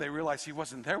way home, they realized he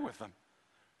wasn't there with them.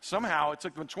 Somehow, it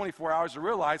took them 24 hours to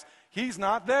realize he's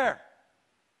not there.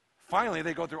 Finally,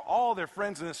 they go through all their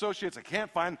friends and associates. They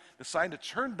can't find him, decide to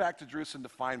turn back to Jerusalem to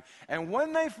find him. And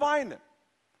when they find him,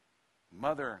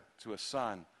 mother to a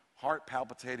son, heart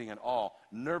palpitating and all,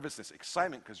 nervousness,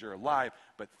 excitement because you're alive,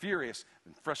 but furious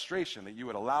and frustration that you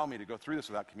would allow me to go through this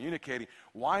without communicating.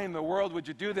 Why in the world would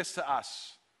you do this to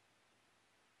us?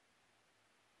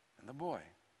 And the boy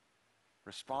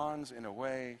responds in a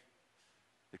way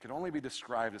that can only be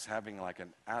described as having like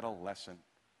an adolescent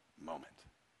moment.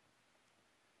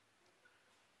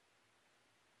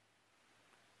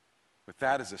 With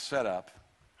that as a setup,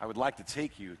 I would like to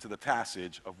take you to the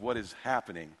passage of what is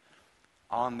happening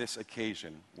on this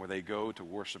occasion where they go to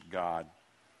worship God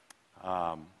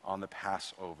on the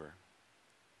Passover.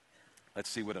 Let's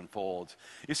see what unfolds.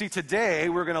 You see, today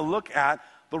we're going to look at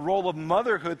the role of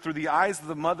motherhood through the eyes of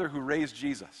the mother who raised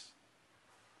Jesus.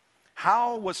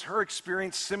 How was her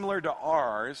experience similar to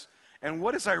ours, and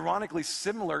what is ironically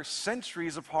similar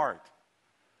centuries apart?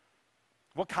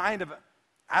 What kind of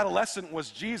adolescent was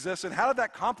Jesus, and how did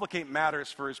that complicate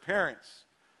matters for his parents?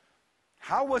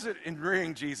 How was it in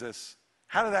rearing Jesus?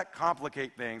 How did that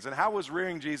complicate things? And how was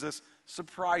rearing Jesus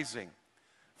surprising?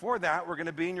 For that, we're going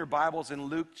to be in your Bibles in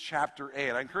Luke chapter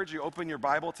 8. I encourage you to open your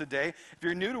Bible today. If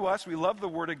you're new to us, we love the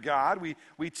Word of God.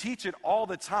 We teach it all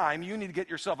the time. You need to get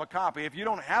yourself a copy. If you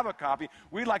don't have a copy,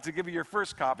 we'd like to give you your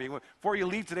first copy. Before you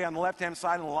leave today on the left-hand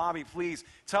side in the lobby, please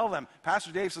tell them,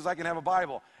 Pastor Dave says I can have a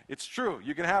Bible. It's true.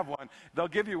 You can have one. They'll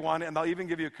give you one, and they'll even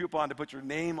give you a coupon to put your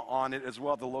name on it as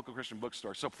well at the local Christian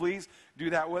bookstore. So please do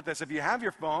that with us. If you have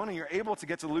your phone and you're able to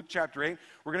get to Luke chapter 8,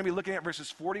 we're going to be looking at verses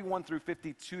 41 through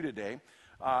 52 today.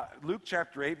 Luke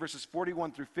chapter 8, verses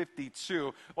 41 through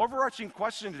 52. Overarching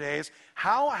question today is,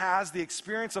 how has the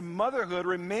experience of motherhood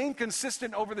remained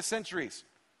consistent over the centuries?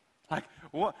 Like,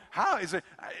 how is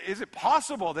it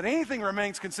possible that anything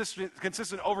remains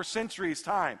consistent over centuries'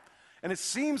 time? And it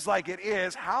seems like it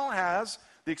is. How has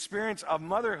the experience of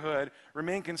motherhood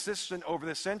remained consistent over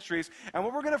the centuries? And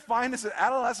what we're going to find is that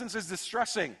adolescence is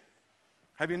distressing.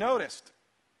 Have you noticed?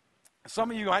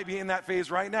 Some of you might be in that phase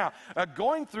right now.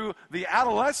 Going through the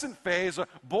adolescent phase, a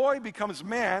boy becomes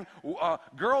man, a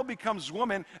girl becomes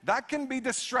woman. That can be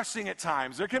distressing at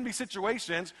times. There can be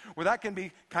situations where that can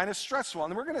be kind of stressful.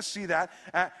 And we're going to see that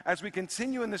as we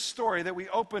continue in this story that we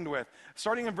opened with.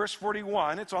 Starting in verse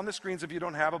 41, it's on the screens if you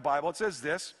don't have a Bible. It says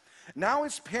this: Now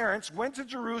his parents went to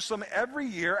Jerusalem every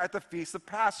year at the feast of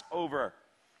Passover.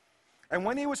 And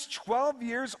when he was 12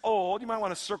 years old, you might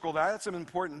want to circle that, that's an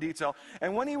important detail.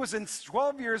 And when he was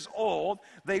 12 years old,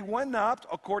 they went up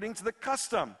according to the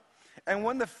custom. And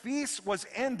when the feast was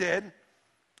ended,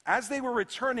 as they were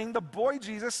returning, the boy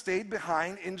Jesus stayed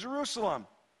behind in Jerusalem.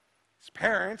 His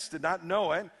parents did not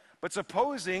know it, but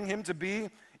supposing him to be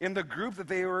in the group that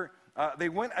they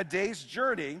went a day's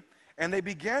journey, and they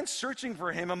began searching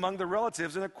for him among the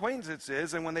relatives and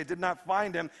acquaintances. And when they did not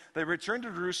find him, they returned to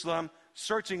Jerusalem,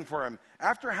 searching for him.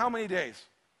 After how many days?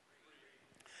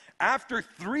 After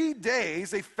 3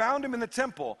 days, they found him in the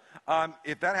temple.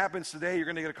 If that happens today, you're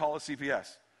going to get a call to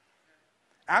CPS.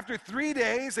 After 3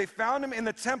 days, they found him in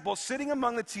the temple, sitting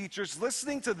among the teachers,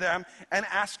 listening to them and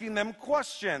asking them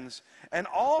questions. And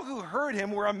all who heard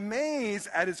him were amazed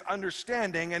at his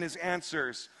understanding and his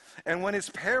answers. And when his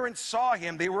parents saw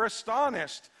him, they were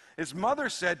astonished. His mother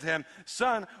said to him,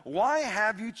 "Son, why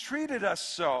have you treated us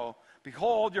so?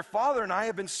 Behold, your father and I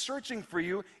have been searching for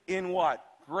you in what?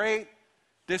 Great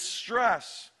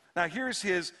distress. Now, here's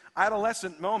his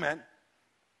adolescent moment.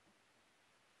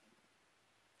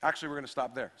 Actually, we're going to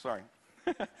stop there. Sorry.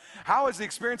 How has the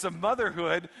experience of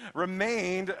motherhood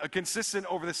remained consistent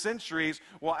over the centuries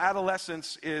while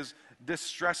adolescence is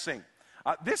distressing?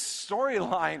 This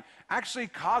storyline actually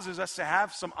causes us to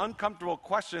have some uncomfortable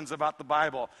questions about the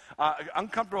Bible,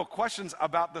 uncomfortable questions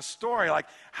about the story. Like,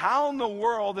 how in the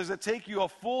world does it take you a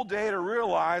full day to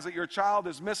realize that your child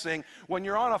is missing when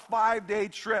you're on a 5-day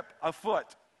trip afoot?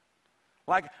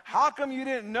 Like, how come you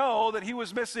didn't know that he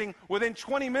was missing within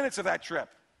 20 minutes of that trip?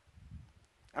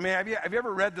 I mean, have you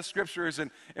ever read the scriptures and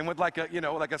with like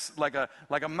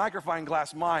a magnifying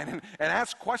glass mind and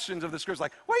ask questions of the scriptures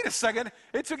like, wait a second,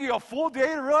 it took you a full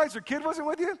day to realize your kid wasn't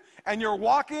with you? And you're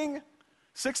walking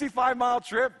 65-mile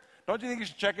trip? Don't you think you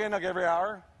should check in like every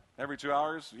hour, every 2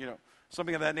 hours,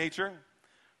 something of that nature?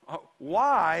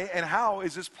 Why and how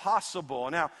is this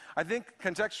possible? Now, I think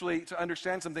contextually to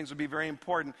understand some things would be very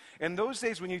important. In those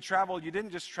days when you traveled, you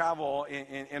didn't just travel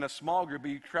in a small group,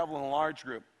 but you traveled in a large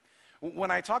group.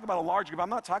 When I talk about a large group, I'm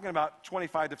not talking about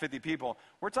 25 to 50 people.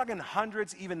 We're talking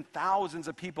hundreds, even thousands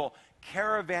of people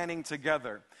caravanning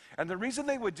together. And the reason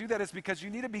they would do that is because you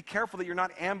need to be careful that you're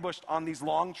not ambushed on these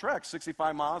long treks,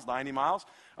 65 miles, 90 miles,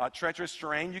 treacherous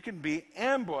terrain. You can be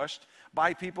ambushed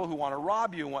by people who want to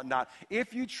rob you and whatnot.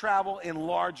 If you travel in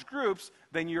large groups,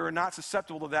 then you're not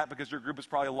susceptible to that because your group is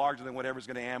probably larger than whatever's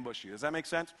going to ambush you. Does that make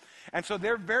sense? And so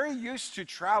they're very used to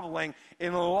traveling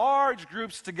in large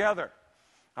groups together.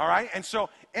 All right,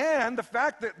 and the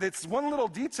fact that this one little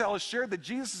detail is shared that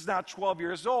Jesus is now 12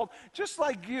 years old, just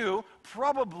like you,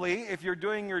 probably, if you're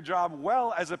doing your job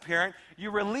well as a parent, you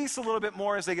release a little bit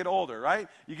more as they get older, right?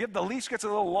 The leash gets a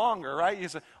little longer, right? You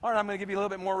say, all right, I'm going to give you a little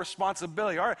bit more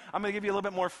responsibility. All right, I'm going to give you a little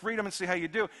bit more freedom and see how you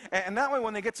do. And that way,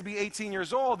 when they get to be 18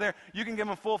 years old, you can give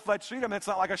them full-fledged freedom. It's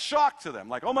not like a shock to them,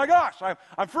 like, oh my gosh,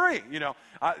 I'm free,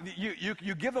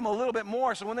 You give them a little bit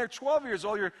more, so when they're 12 years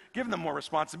old, you're giving them more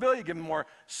responsibility, you give them more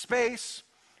space.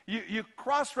 You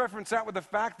cross-reference that with the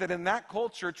fact that in that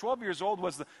culture, 12 years old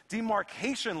was the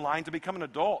demarcation line to become an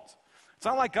adult. It's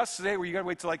not like us today where you got to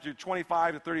wait till like you're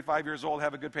 25 to 35 years old,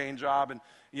 have a good paying job, and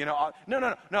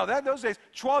no. Those days,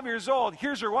 12 years old,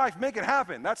 here's your wife, make it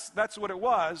happen. That's what it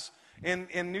was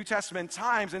in New Testament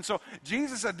times. And so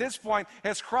Jesus at this point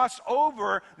has crossed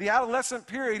over the adolescent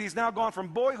period. He's now gone from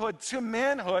boyhood to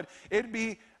manhood. It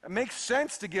makes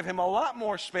sense to give him a lot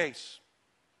more space.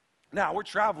 Now, we're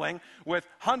traveling with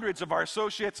hundreds of our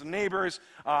associates, neighbors,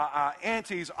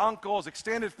 aunties, uncles,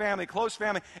 extended family, close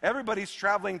family. Everybody's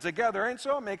traveling together, and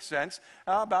so it makes sense.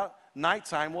 About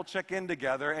nighttime, we'll check in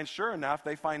together, and sure enough,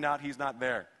 they find out he's not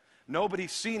there.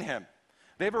 Nobody's seen him.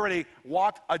 They've already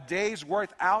walked a day's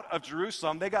worth out of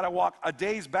Jerusalem. They got to walk a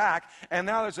day's back, and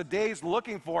now there's a day's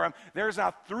looking for him. There's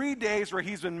now 3 days where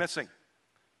he's been missing.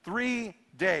 3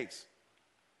 days.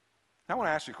 Now, I want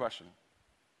to ask you a question.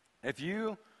 If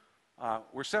you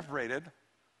were separated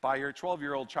by your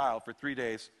 12-year-old child for 3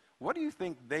 days, what do you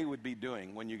think they would be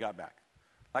doing when you got back?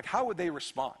 Like, how would they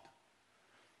respond?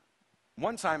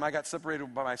 One time, I got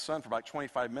separated by my son for about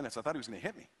 25 minutes. I thought he was going to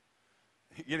hit me.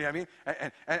 You know what I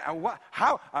mean? And what?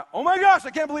 How? Oh my gosh!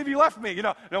 I can't believe you left me.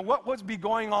 What would be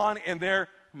going on in their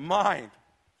mind?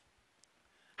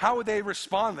 How would they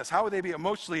respond to this? How would they be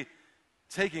emotionally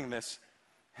taking this?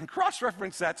 And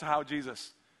cross-reference that to how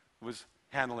Jesus was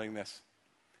handling this.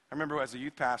 I remember as a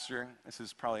youth pastor, this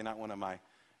is probably not one of my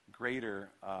greater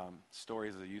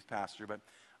stories as a youth pastor, but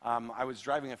I was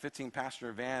driving a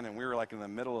 15-passenger van, and we were like in the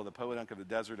middle of the podunk of the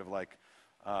desert of like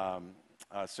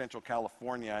Central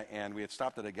California, and we had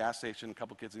stopped at a gas station. A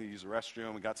couple kids needed to use the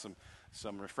restroom. We got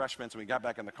some refreshments, and we got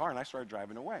back in the car, and I started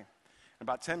driving away. And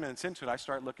about 10 minutes into it, I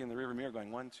started looking in the rearview mirror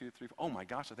going, 1, 2, 3, 4. Oh my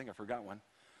gosh, I think I forgot one.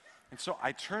 And so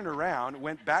I turned around,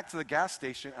 went back to the gas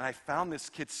station, and I found this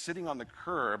kid sitting on the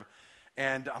curb.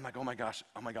 And I'm like, oh my gosh,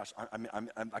 I'm like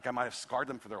I might have scarred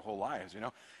them for their whole lives,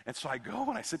 And so I go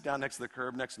and I sit down next to the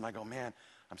curb next to him. I go, man,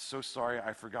 I'm so sorry,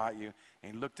 I forgot you.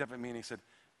 And he looked up at me and he said,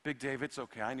 Big Dave, it's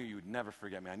okay. I knew you would never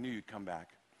forget me. I knew you'd come back.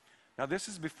 Now, this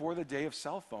is before the day of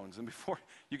cell phones and before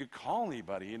you could call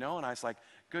anybody, And I was like,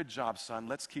 good job, son.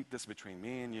 Let's keep this between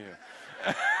me and you.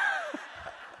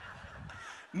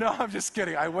 No, I'm just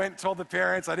kidding. I went and told the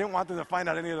parents. I didn't want them to find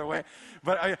out any other way.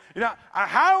 But,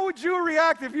 how would you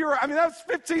react if you were, that was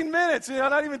 15 minutes,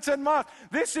 not even 10 miles.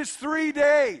 This is 3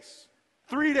 days.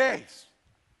 3 days.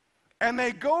 And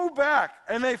they go back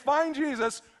and they find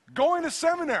Jesus going to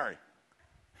seminary.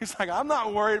 He's like, I'm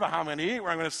not worried about how I'm going to eat, where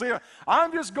I'm going to sleep.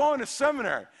 I'm just going to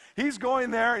seminary. He's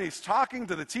going there, and he's talking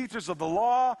to the teachers of the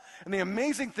law. And the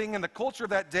amazing thing in the culture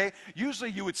of that day, usually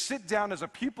you would sit down as a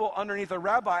pupil underneath a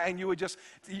rabbi, and you would just,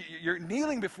 you're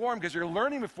kneeling before him because you're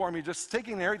learning before him. You're just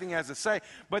taking everything he has to say.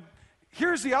 But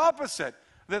here's the opposite.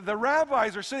 The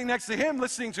rabbis are sitting next to him,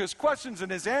 listening to his questions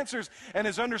and his answers and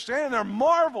his understanding. They're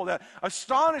marveled at,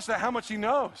 astonished at how much he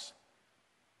knows.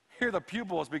 Here the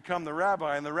pupil has become the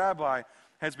rabbi, and the rabbi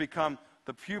has become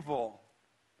the pupil.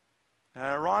 And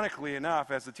ironically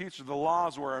enough, as the teachers of the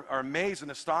laws are amazed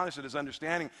and astonished at his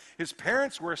understanding, his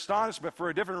parents were astonished, but for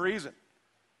a different reason.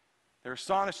 They're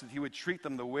astonished that he would treat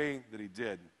them the way that he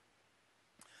did.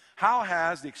 How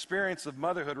has the experience of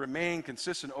motherhood remained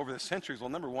consistent over the centuries? Well,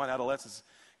 number one, adolescence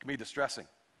can be distressing.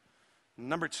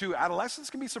 Number two,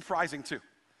 adolescence can be surprising too.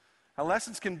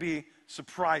 Adolescence can be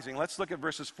surprising. Let's look at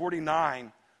verses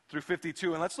 49 through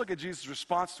 52, and let's look at Jesus'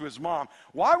 response to his mom.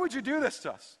 Why would you do this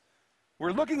to us?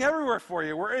 We're looking everywhere for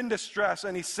you. We're in distress.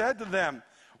 And he said to them,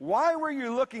 why were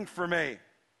you looking for me?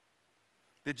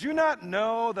 Did you not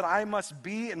know that I must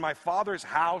be in my Father's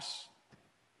house?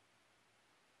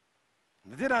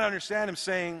 They did not understand him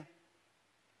saying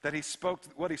that he spoke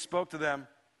what he spoke to them.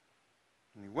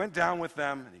 And he went down with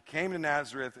them, and he came to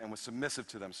Nazareth and was submissive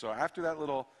to them. So after that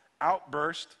little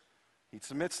outburst, he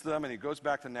submits to them, and he goes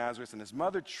back to Nazareth, and his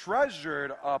mother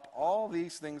treasured up all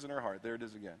these things in her heart. There it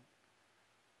is again.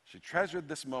 She treasured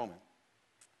this moment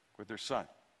with her son.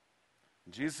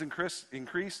 And Jesus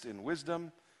increased in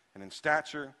wisdom and in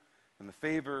stature and the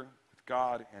favor with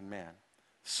God and man.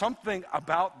 Something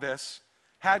about this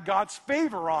had God's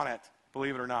favor on it,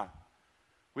 believe it or not.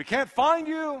 We can't find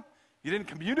you. You didn't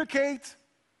communicate.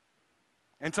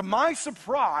 And to my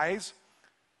surprise,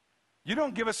 you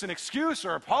don't give us an excuse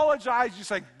or apologize. You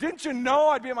say, didn't you know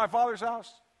I'd be at my Father's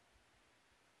house?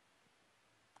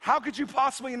 How could you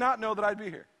possibly not know that I'd be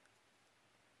here?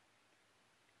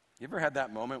 You ever had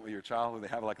that moment with your child where they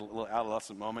have like a little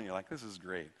adolescent moment? You're like, this is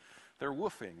great. They're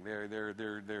woofing.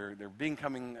 They're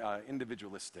becoming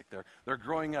individualistic. They're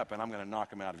growing up, and I'm going to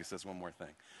knock him out if he says one more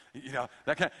thing. You know,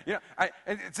 that kind of,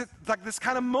 it's like this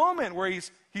kind of moment where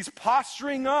he's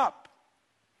posturing up.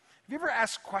 Have you ever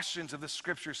asked questions of the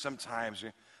scriptures sometimes?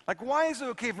 Like, why is it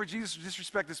okay for Jesus to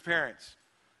disrespect his parents?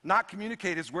 Not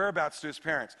communicate his whereabouts to his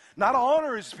parents? Not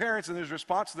honor his parents in his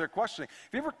response to their questioning?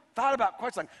 Have you ever thought about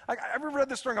questions like I ever read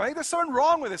this story and go, hey, there's something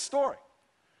wrong with this story?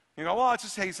 You go, well, it's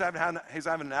just he's having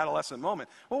an adolescent moment.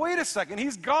 Well, wait a second.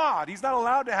 He's God. He's not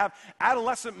allowed to have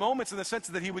adolescent moments in the sense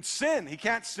that he would sin. He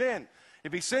can't sin.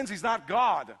 If he sins, he's not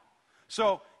God.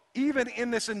 So even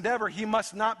in this endeavor, he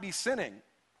must not be sinning.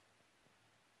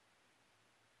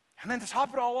 And then to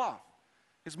top it all off,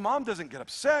 his mom doesn't get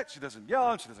upset. She doesn't yell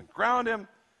at him. She doesn't ground him.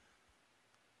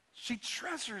 She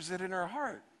treasures it in her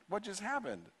heart. What just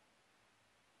happened?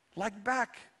 Like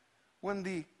back when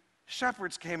the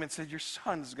shepherds came and said, your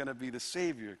son's going to be the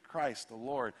Savior, Christ, the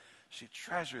Lord. She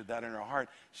treasured that in her heart.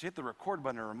 She hit the record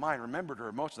button in her mind, remembered her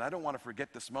emotions. I don't want to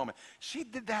forget this moment. She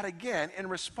did that again in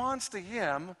response to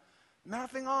him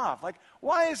mouthing off. Like,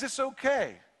 why is this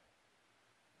okay?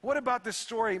 What about this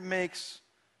story makes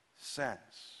sense?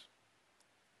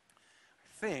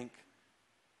 I think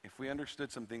if we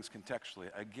understood some things contextually,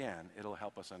 again, it'll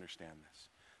help us understand this.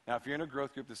 Now, if you're in a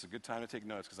growth group, this is a good time to take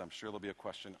notes because I'm sure there'll be a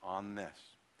question on this.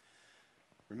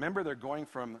 Remember, they're going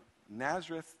from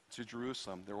Nazareth to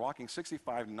Jerusalem. They're walking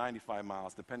 65 to 95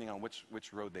 miles, depending on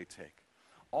which road they take.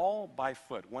 All by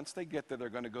foot. Once they get there, they're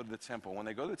going to go to the temple. When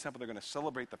they go to the temple, they're going to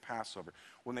celebrate the Passover.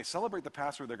 When they celebrate the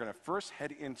Passover, they're going to first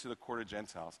head into the court of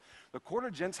Gentiles. The court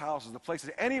of Gentiles is the place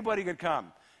that anybody could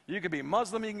come. You could be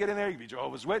Muslim, you can get in there. You can be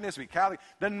Jehovah's Witness, you can be Catholic.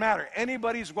 Doesn't matter.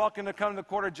 Anybody's welcome to come to the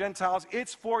court of Gentiles.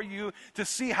 It's for you to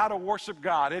see how to worship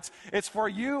God. It's for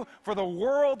you, for the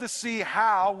world to see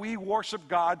how we worship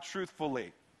God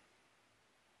truthfully.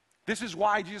 This is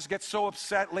why Jesus gets so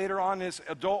upset later on in his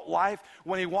adult life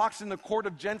when he walks in the court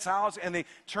of Gentiles and they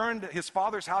turned his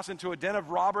father's house into a den of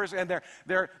robbers, and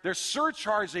they're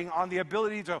surcharging on the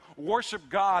ability to worship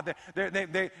God.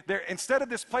 They're instead of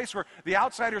this place where the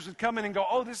outsiders would come in and go,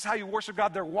 oh, this is how you worship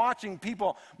God, they're watching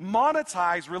people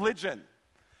monetize religion.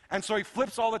 And so he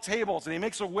flips all the tables and he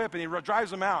makes a whip and he drives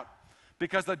them out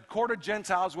because the court of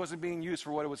Gentiles wasn't being used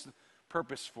for what it was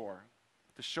purposed for,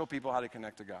 to show people how to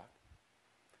connect to God.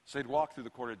 So they'd walk through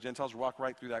the court of Gentiles, walk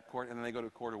right through that court, and then they go to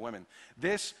the court of women.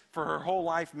 This, for her whole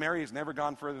life, Mary has never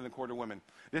gone further than the court of women.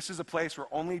 This is a place where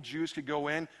only Jews could go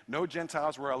in, no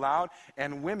Gentiles were allowed,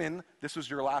 and women, this was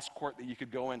your last court that you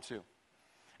could go into.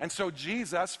 And so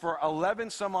Jesus, for 11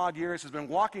 some odd years, has been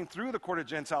walking through the court of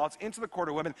Gentiles into the court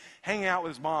of women, hanging out with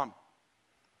his mom.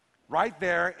 right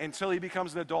there until he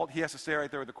becomes an adult. He has to stay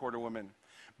right there with the court of women.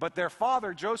 But their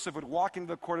father, Joseph, would walk into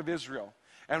the court of Israel.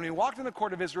 And when he walked in the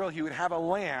court of Israel, he would have a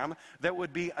lamb that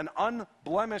would be an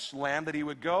unblemished lamb that he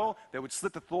would go, that would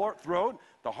slit the throat,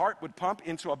 the heart would pump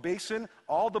into a basin,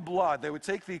 all the blood. They would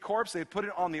take the corpse, they would put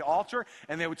it on the altar,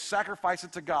 and they would sacrifice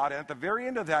it to God. And at the very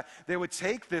end of that, they would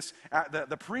take this,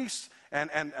 the priest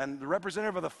and the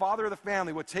representative of the father of the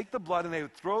family would take the blood and they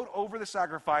would throw it over the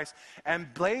sacrifice,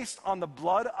 and based on the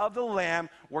blood of the lamb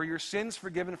were your sins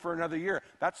forgiven for another year.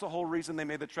 That's the whole reason they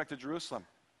made the trek to Jerusalem.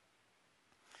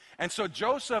 And so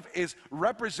Joseph is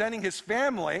representing his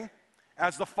family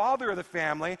as the father of the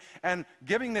family and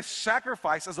giving this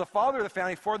sacrifice as the father of the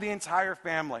family for the entire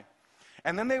family.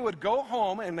 And then they would go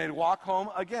home and they'd walk home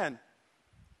again.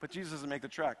 But Jesus doesn't make the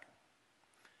trek.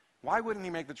 Why wouldn't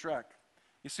he make the trek?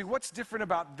 You see, what's different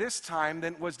about this time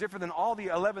than was different than all the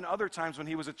 11 other times when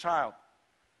he was a child?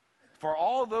 For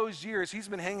all those years, he's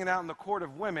been hanging out in the court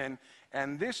of women,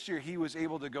 and this year he was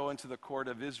able to go into the court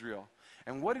of Israel.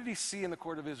 And what did he see in the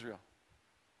court of Israel?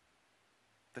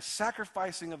 The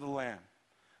sacrificing of the lamb,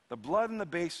 the blood in the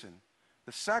basin,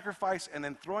 the sacrifice, and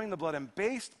then throwing the blood. And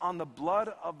based on the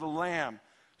blood of the lamb,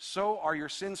 so are your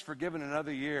sins forgiven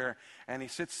another year. And he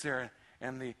sits there,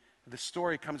 and the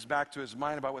story comes back to his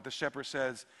mind about what the shepherd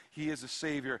says. He is the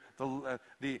Savior,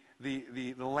 the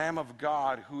Lamb of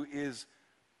God who is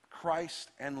Christ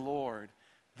and Lord.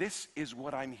 This is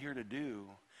what I'm here to do.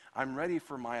 I'm ready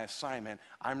for my assignment.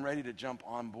 I'm ready to jump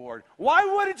on board. Why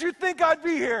wouldn't you think I'd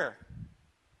be here?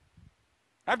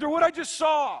 After what I just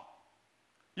saw.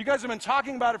 You guys have been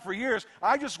talking about it for years.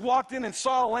 I just walked in and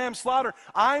saw a lamb slaughter.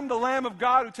 I'm the Lamb of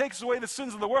God who takes away the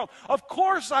sins of the world. Of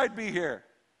course I'd be here.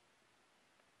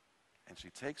 And she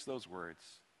takes those words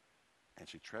and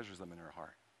she treasures them in her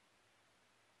heart.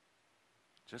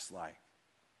 Just like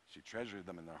she treasured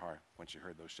them in her heart when she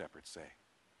heard those shepherds say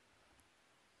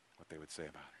what they would say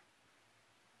about her.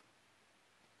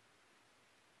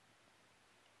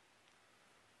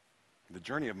 The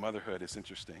journey of motherhood is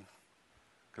interesting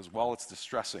because while it's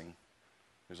distressing,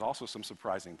 there's also some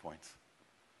surprising points.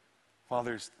 While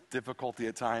there's difficulty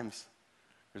at times,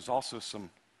 there's also some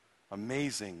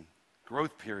amazing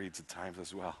growth periods at times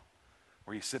as well,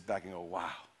 where you sit back and go,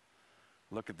 wow,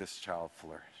 look at this child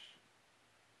flourish.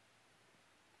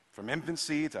 From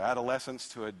infancy to adolescence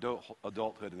to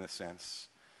adulthood in a sense.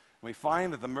 We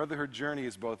find that the motherhood journey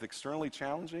is both externally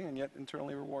challenging and yet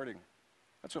internally rewarding.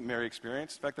 That's what Mary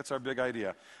experienced. In fact, that's our big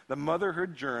idea. The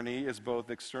motherhood journey is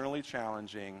both externally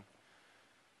challenging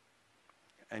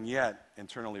and yet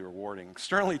internally rewarding.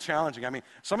 Externally challenging. I mean,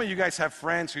 some of you guys have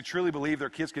friends who truly believe their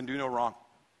kids can do no wrong.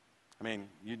 I mean,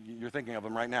 you're thinking of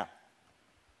them right now.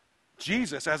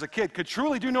 Jesus, as a kid, could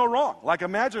truly do no wrong. Like,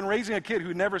 imagine raising a kid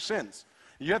who never sins.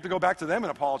 You have to go back to them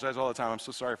and apologize all the time. I'm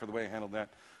so sorry for the way I handled that.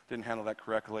 Didn't handle that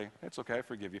correctly. It's okay, I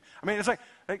forgive you. I mean, it's like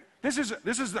this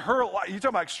is her life. You talk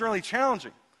about externally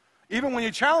challenging. Even when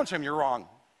you challenge him, you're wrong.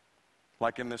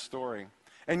 Like in this story.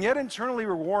 And yet internally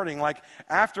rewarding, like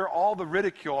after all the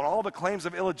ridicule and all the claims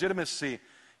of illegitimacy,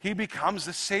 he becomes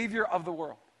the Savior of the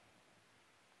world.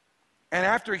 And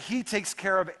after he takes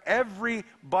care of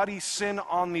everybody's sin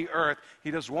on the earth,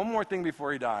 he does one more thing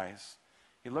before he dies.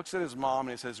 He looks at his mom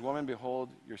and he says, "Woman, behold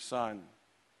your son."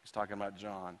 He's talking about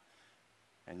John.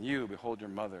 "And you, behold your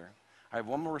mother. I have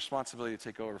one more responsibility to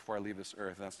take over before I leave this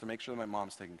earth, and that's to make sure that my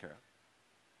mom's taken care of.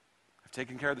 I've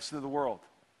taken care of the sin of the world.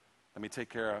 Let me take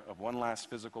care of one last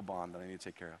physical bond that I need to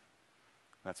take care of.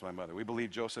 That's my mother." We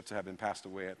believe Joseph to have been passed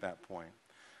away at that point.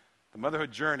 The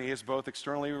motherhood journey is both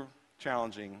externally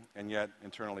challenging and yet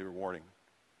internally rewarding.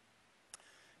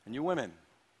 And you women,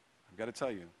 I've got to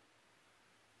tell you,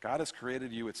 God has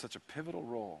created you with such a pivotal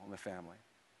role in the family.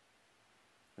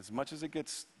 As much as it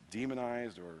gets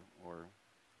demonized or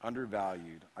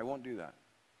undervalued, I won't do that.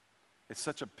 It's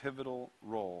such a pivotal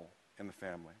role in the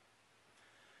family.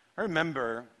 I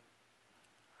remember,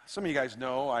 some of you guys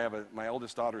know, my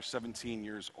oldest daughter is 17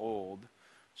 years old.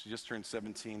 She just turned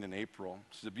 17 in April.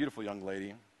 She's a beautiful young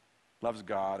lady, loves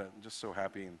God. I'm just so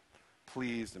happy and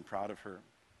pleased and proud of her.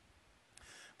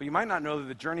 But you might not know that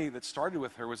the journey that started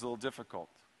with her was a little difficult.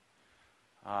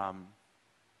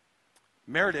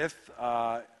 Meredith,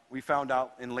 we found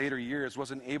out in later years,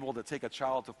 wasn't able to take a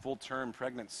child to full-term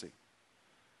pregnancy.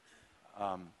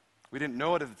 We didn't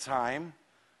know it at the time.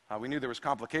 We knew there was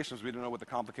complications. We didn't know what the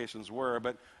complications were,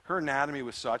 but her anatomy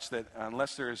was such that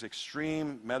unless there is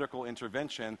extreme medical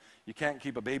intervention, you can't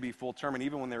keep a baby full-term, and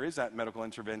even when there is that medical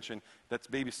intervention, that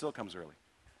baby still comes early.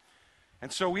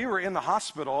 And so we were in the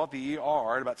hospital at the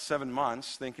ER at about 7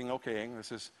 months thinking, okay,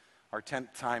 this is our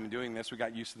 10th time doing this. We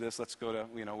got used to this. Let's go to,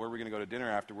 where we're going to go to dinner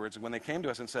afterwards. And when they came to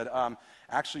us and said,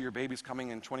 actually, your baby's coming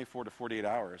in 24 to 48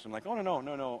 hours. I'm like, oh,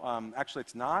 no. Actually,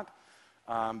 it's not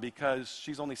because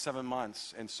she's only 7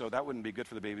 months. And so that wouldn't be good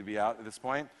for the baby to be out at this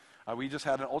point. We just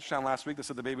had an ultrasound last week that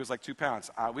said the baby was like 2 pounds.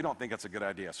 We don't think that's a good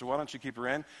idea. So why don't you keep her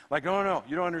in? Like, no.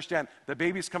 You don't understand. The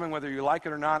baby's coming whether you like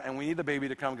it or not, and we need the baby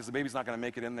to come because the baby's not going to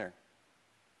make it in there.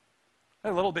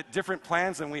 A little bit different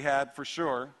plans than we had, for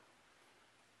sure,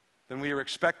 than we were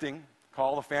expecting.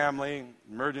 Call the family,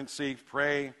 emergency,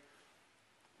 pray,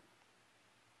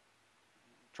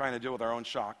 trying to deal with our own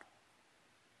shock.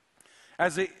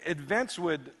 As the events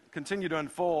would continue to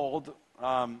unfold,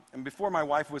 and before my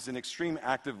wife was in extreme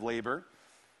active labor,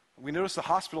 we noticed the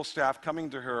hospital staff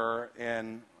coming to her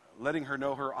and letting her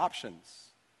know her options.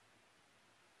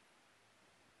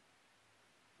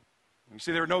 You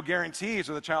see, there were no guarantees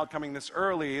of the child coming this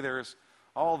early. There's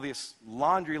all this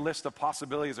laundry list of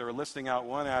possibilities they were listing out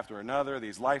one after another,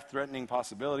 these life-threatening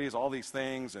possibilities, all these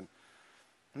things. And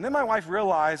then my wife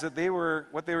realized that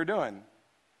what they were doing.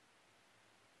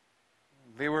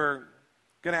 They were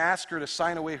going to ask her to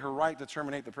sign away her right to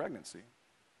terminate the pregnancy.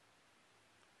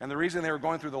 And the reason they were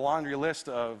going through the laundry list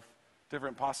of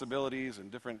different possibilities and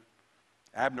different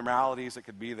abnormalities that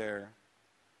could be there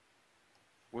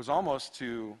was almost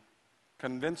to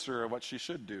convince her of what she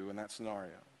should do in that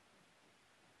scenario.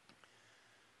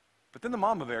 But then the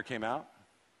mama bear came out.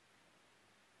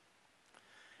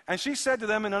 And she said to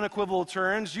them in unequivocal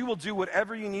terms, you will do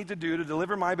whatever you need to do to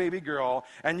deliver my baby girl,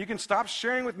 and you can stop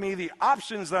sharing with me the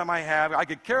options that I might have. I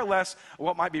could care less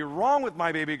what might be wrong with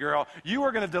my baby girl. You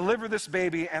are going to deliver this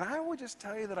baby. And I would just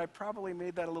tell you that I probably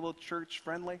made that a little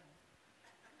church-friendly.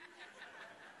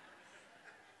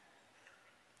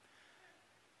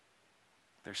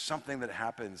 There's something that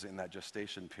happens in that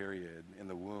gestation period in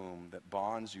the womb that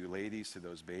bonds you ladies to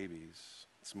those babies.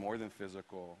 It's more than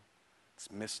physical.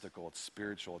 It's mystical. It's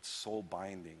spiritual. It's soul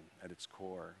binding at its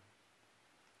core.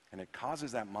 And it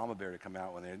causes that mama bear to come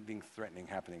out when there's anything threatening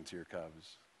happening to your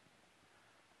cubs.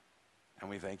 And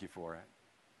we thank you for it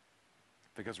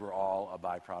because we're all a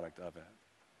byproduct of it.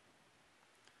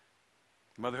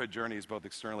 The motherhood journey is both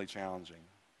externally challenging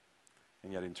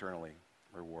and yet internally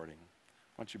rewarding.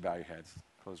 Why don't you bow your heads,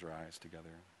 close your eyes together.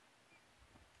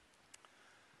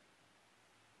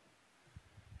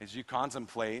 As you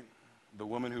contemplate the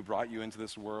woman who brought you into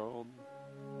this world,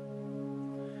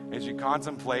 as you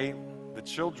contemplate the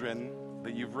children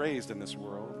that you've raised in this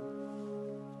world,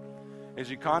 as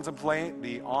you contemplate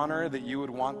the honor that you would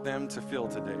want them to feel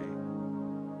today,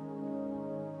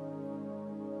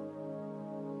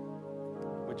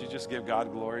 would you just give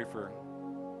God glory for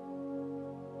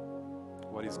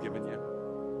what He's given you?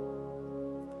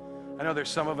 I know there's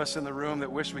some of us in the room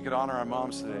that wish we could honor our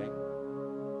moms today,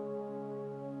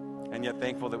 and yet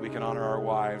thankful that we can honor our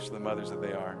wives for the mothers that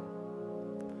they are.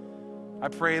 I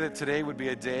pray that today would be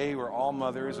a day where all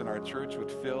mothers in our church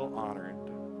would feel honored,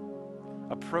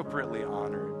 appropriately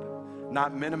honored,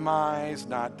 not minimized,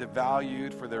 not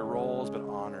devalued for their roles, but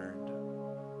honored.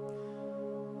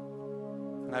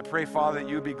 And I pray, Father, that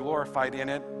you be glorified in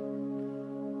it.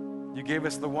 You gave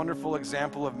us the wonderful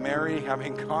example of Mary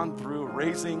having gone through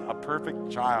raising a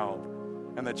perfect child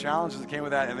and the challenges that came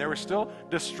with that. And there were still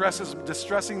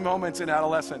distressing moments in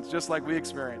adolescence, just like we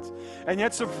experienced. And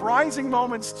yet surprising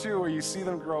moments, too, where you see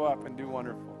them grow up and do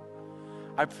wonderful.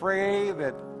 I pray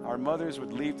that our mothers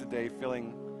would leave today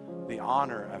feeling the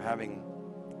honor of having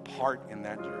part in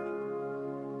that journey.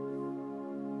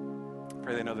 I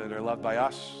pray they know that they're loved by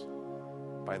us,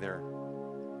 by their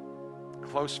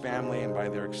close family, and by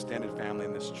their extended family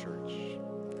in this church.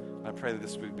 I pray that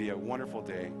this would be a wonderful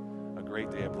day, a great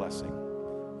day of blessing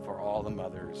for all the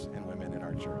mothers and women in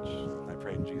our church. I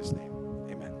pray in Jesus' name.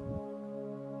 Amen.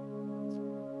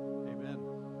 Amen.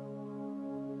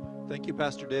 Thank you,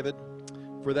 Pastor David,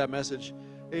 for that message.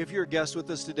 Hey, if you're a guest with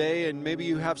us today and maybe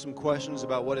you have some questions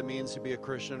about what it means to be a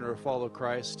Christian or follow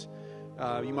Christ,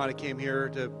 you might have came here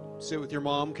to sit with your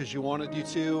mom because you wanted you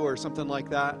to, or something like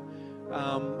that.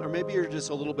 Or maybe you're just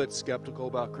a little bit skeptical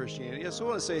about Christianity. So I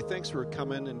want to say thanks for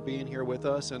coming and being here with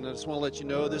us. And I just want to let you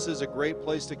know this is a great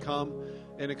place to come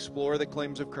and explore the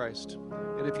claims of Christ.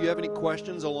 And if you have any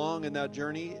questions along in that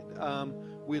journey,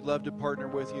 we'd love to partner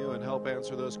with you and help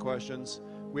answer those questions.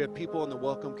 We have people on the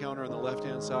welcome counter on the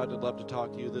left-hand side that'd love to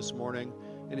talk to you this morning.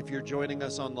 And if you're joining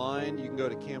us online, you can go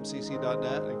to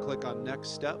camcc.net and click on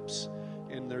Next Steps.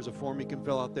 And there's a form you can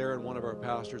fill out there, and one of our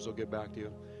pastors will get back to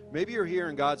you. Maybe you're here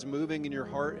and God's moving in your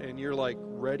heart and you're like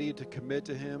ready to commit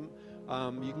to Him.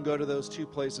 You can go to those two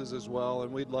places as well,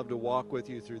 and we'd love to walk with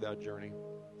you through that journey.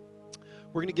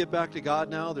 We're going to get back to God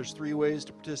now. There's 3 ways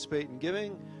to participate in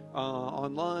giving.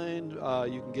 online.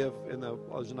 You can give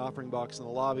there's an offering box in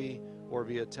the lobby or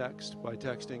via text by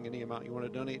texting any amount you want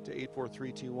to donate to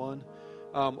 84321.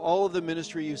 All of the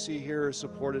ministry you see here is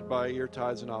supported by your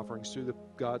tithes and offerings through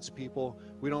God's people.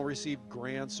 We don't receive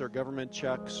grants or government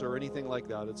checks or anything like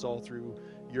that. It's all through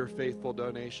your faithful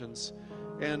donations.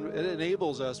 And it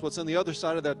enables us. What's on the other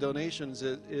side of that donations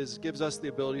is gives us the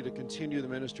ability to continue the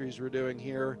ministries we're doing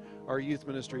here, our youth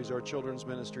ministries, our children's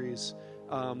ministries,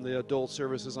 the adult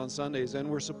services on Sundays, and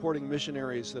we're supporting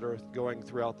missionaries that are going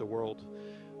throughout the world.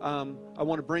 I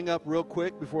want to bring up real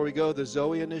quick before we go the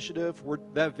Zoe initiative.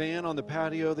 That van on the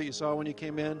patio that you saw when you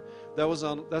came in, that's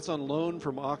on loan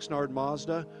from Oxnard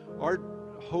Mazda. Our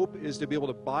hope is to be able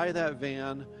to buy that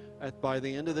van by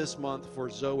the end of this month for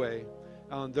Zoe.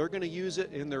 They're going to use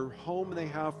it in their home they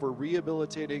have for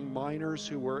rehabilitating minors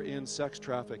who were in sex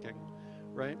trafficking,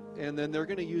 right? And then they're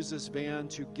going to use this van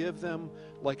to give them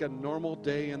like a normal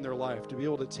day in their life, to be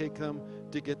able to take them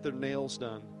to get their nails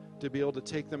done, to be able to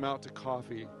take them out to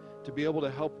coffee, to be able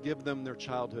to help give them their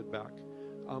childhood back.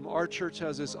 Our church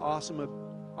has this awesome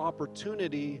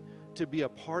opportunity to be a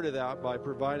part of that by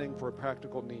providing for a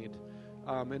practical need.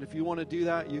 And if you want to do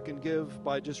that, you can give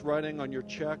by just writing on your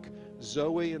check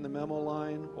Zoe in the memo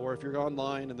line, or if you're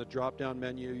online in the drop-down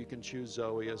menu, you can choose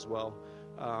Zoe as well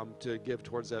to give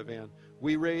towards that van.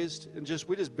 We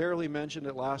just barely mentioned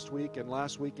it last week, and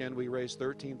last weekend we raised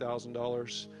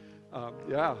 $13,000.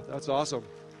 Yeah, that's awesome.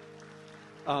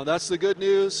 That's the good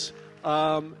news,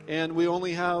 and we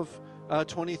only have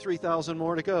 23,000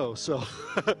 more to go. So,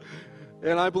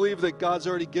 and I believe that God's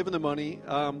already given the money.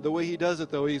 The way He does it,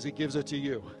 though, is He gives it to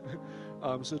you.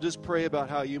 So just pray about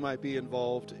how you might be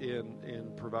involved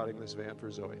in providing this van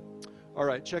for Zoe. All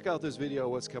right, check out this video.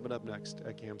 What's coming up next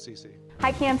at CAMCC?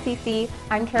 Hi, CAMCC.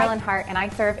 I'm Carolyn Hart, and I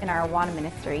serve in our Awana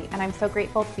ministry, and I'm so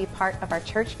grateful to be part of our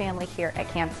church family here at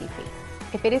CAMCC.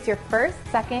 If it is your first,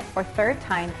 second, or third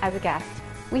time as a guest,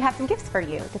 we have some gifts for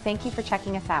you to thank you for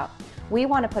checking us out. We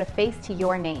want to put a face to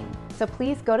your name, so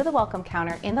please go to the welcome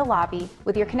counter in the lobby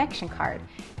with your connection card.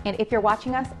 And if you're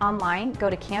watching us online, go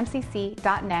to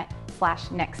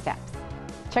camcc.net/nextsteps.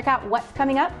 Check out what's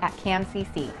coming up at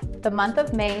CAMCC. The month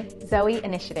of May, Zoe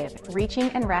Initiative, Reaching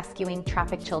and Rescuing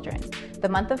Trafficked Children. The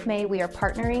month of May, we are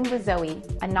partnering with Zoe,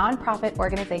 a nonprofit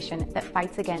organization that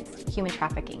fights against human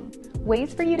trafficking.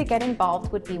 Ways for you to get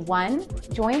involved would be 1,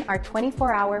 join our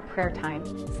 24-hour prayer time.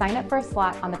 Sign up for a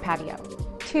slot on the patio.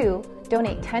 2,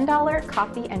 donate $10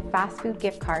 coffee and fast food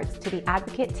gift cards to the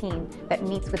advocate team that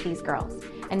meets with these girls.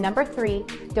 And number 3,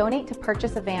 donate to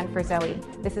purchase a van for Zoe.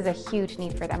 This is a huge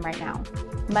need for them right now.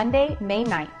 Monday, May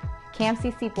 9th,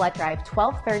 CAMCC Blood Drive,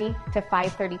 12:30 to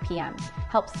 5:30 p.m.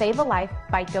 Help save a life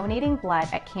by donating blood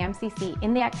at CAMCC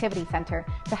in the Activity Center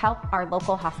to help our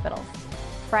local hospitals.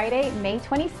 Friday, May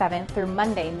 27th through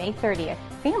Monday, May 30th,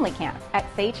 Family Camp at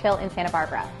Sage Hill in Santa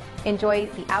Barbara. Enjoy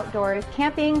the outdoors,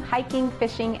 camping, hiking,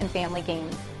 fishing, and family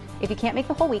games. If you can't make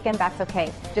the whole weekend, that's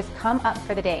okay. Just come up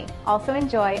for the day. Also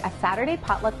enjoy a Saturday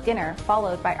potluck dinner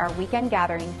followed by our weekend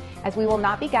gathering, as we will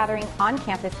not be gathering on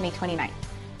campus May 29th.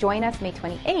 Join us May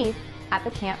 28th at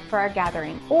the camp for our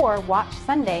gathering, or watch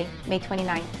Sunday, May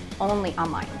 29th, only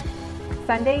online.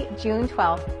 Sunday, June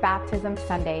 12th, Baptism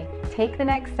Sunday. Take the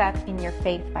next step in your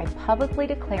faith by publicly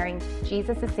declaring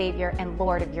Jesus as Savior and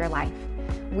Lord of your life.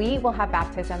 We will have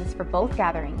baptisms for both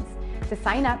gatherings. To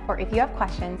sign up, or if you have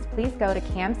questions, please go to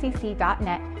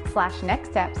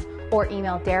camcc.net/nextsteps or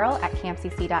email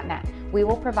daryl@camcc.net. We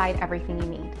will provide everything you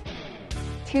need.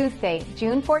 Tuesday,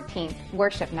 June 14th,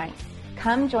 Worship Night.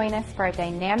 Come join us for a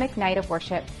dynamic night of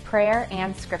worship, prayer,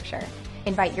 and scripture.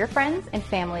 Invite your friends and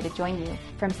family to join you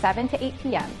from 7 to 8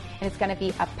 p.m., and it's going to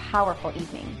be a powerful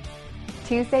evening.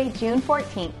 Tuesday, June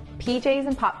 14th, PJs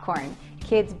and popcorn.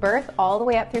 Kids birth all the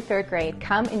way up through 3rd grade.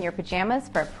 Come in your pajamas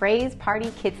for a praise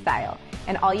party kid style,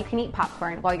 and all you can eat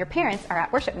popcorn while your parents are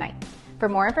at worship night. For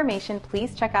more information,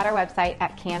 please check out our website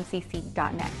at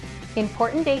camcc.net.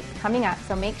 Important dates coming up,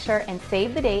 so make sure and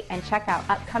save the date and check out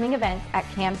upcoming events at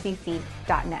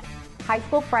camcc.net. High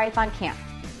School Fridays Camp,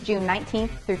 June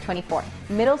 19th through 24th.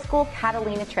 Middle School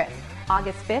Catalina Trip,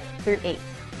 August 5th through 8th.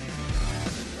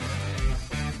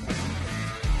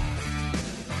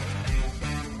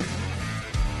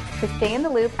 To stay in the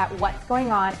loop at what's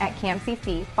going on at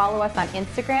CAMCC, follow us on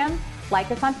Instagram, like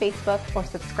us on Facebook, or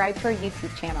subscribe to our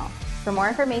YouTube channel. For more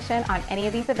information on any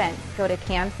of these events, go to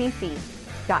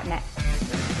camcc.net.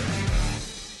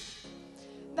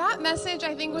 That message,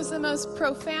 I think, was the most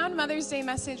profound Mother's Day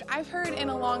message I've heard in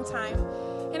a long time.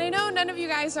 And I know none of you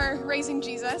guys are raising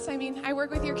Jesus. I mean, I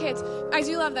work with your kids. I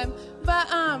do love them.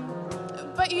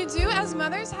 But you do, as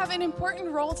mothers, have an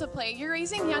important role to play. You're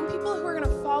raising young people who are going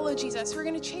to follow follow Jesus. We're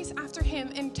going to chase after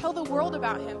him and tell the world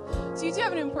about him. So you do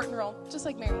have an important role, just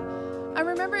like Mary.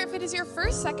 Remember, if it is your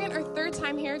first, second, or third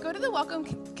time here, go to the welcome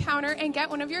counter and get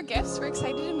one of your gifts. We're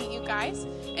excited to meet you guys.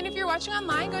 And if you're watching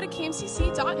online, go to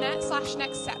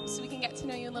kmcc.net/nextsteps so we can get to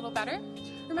know you a little better.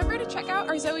 Remember to check out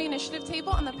our Zoe Initiative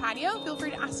table on the patio. Feel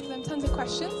free to ask them tons of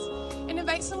questions. And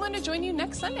invite someone to join you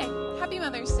next Sunday. Happy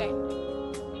Mother's Day.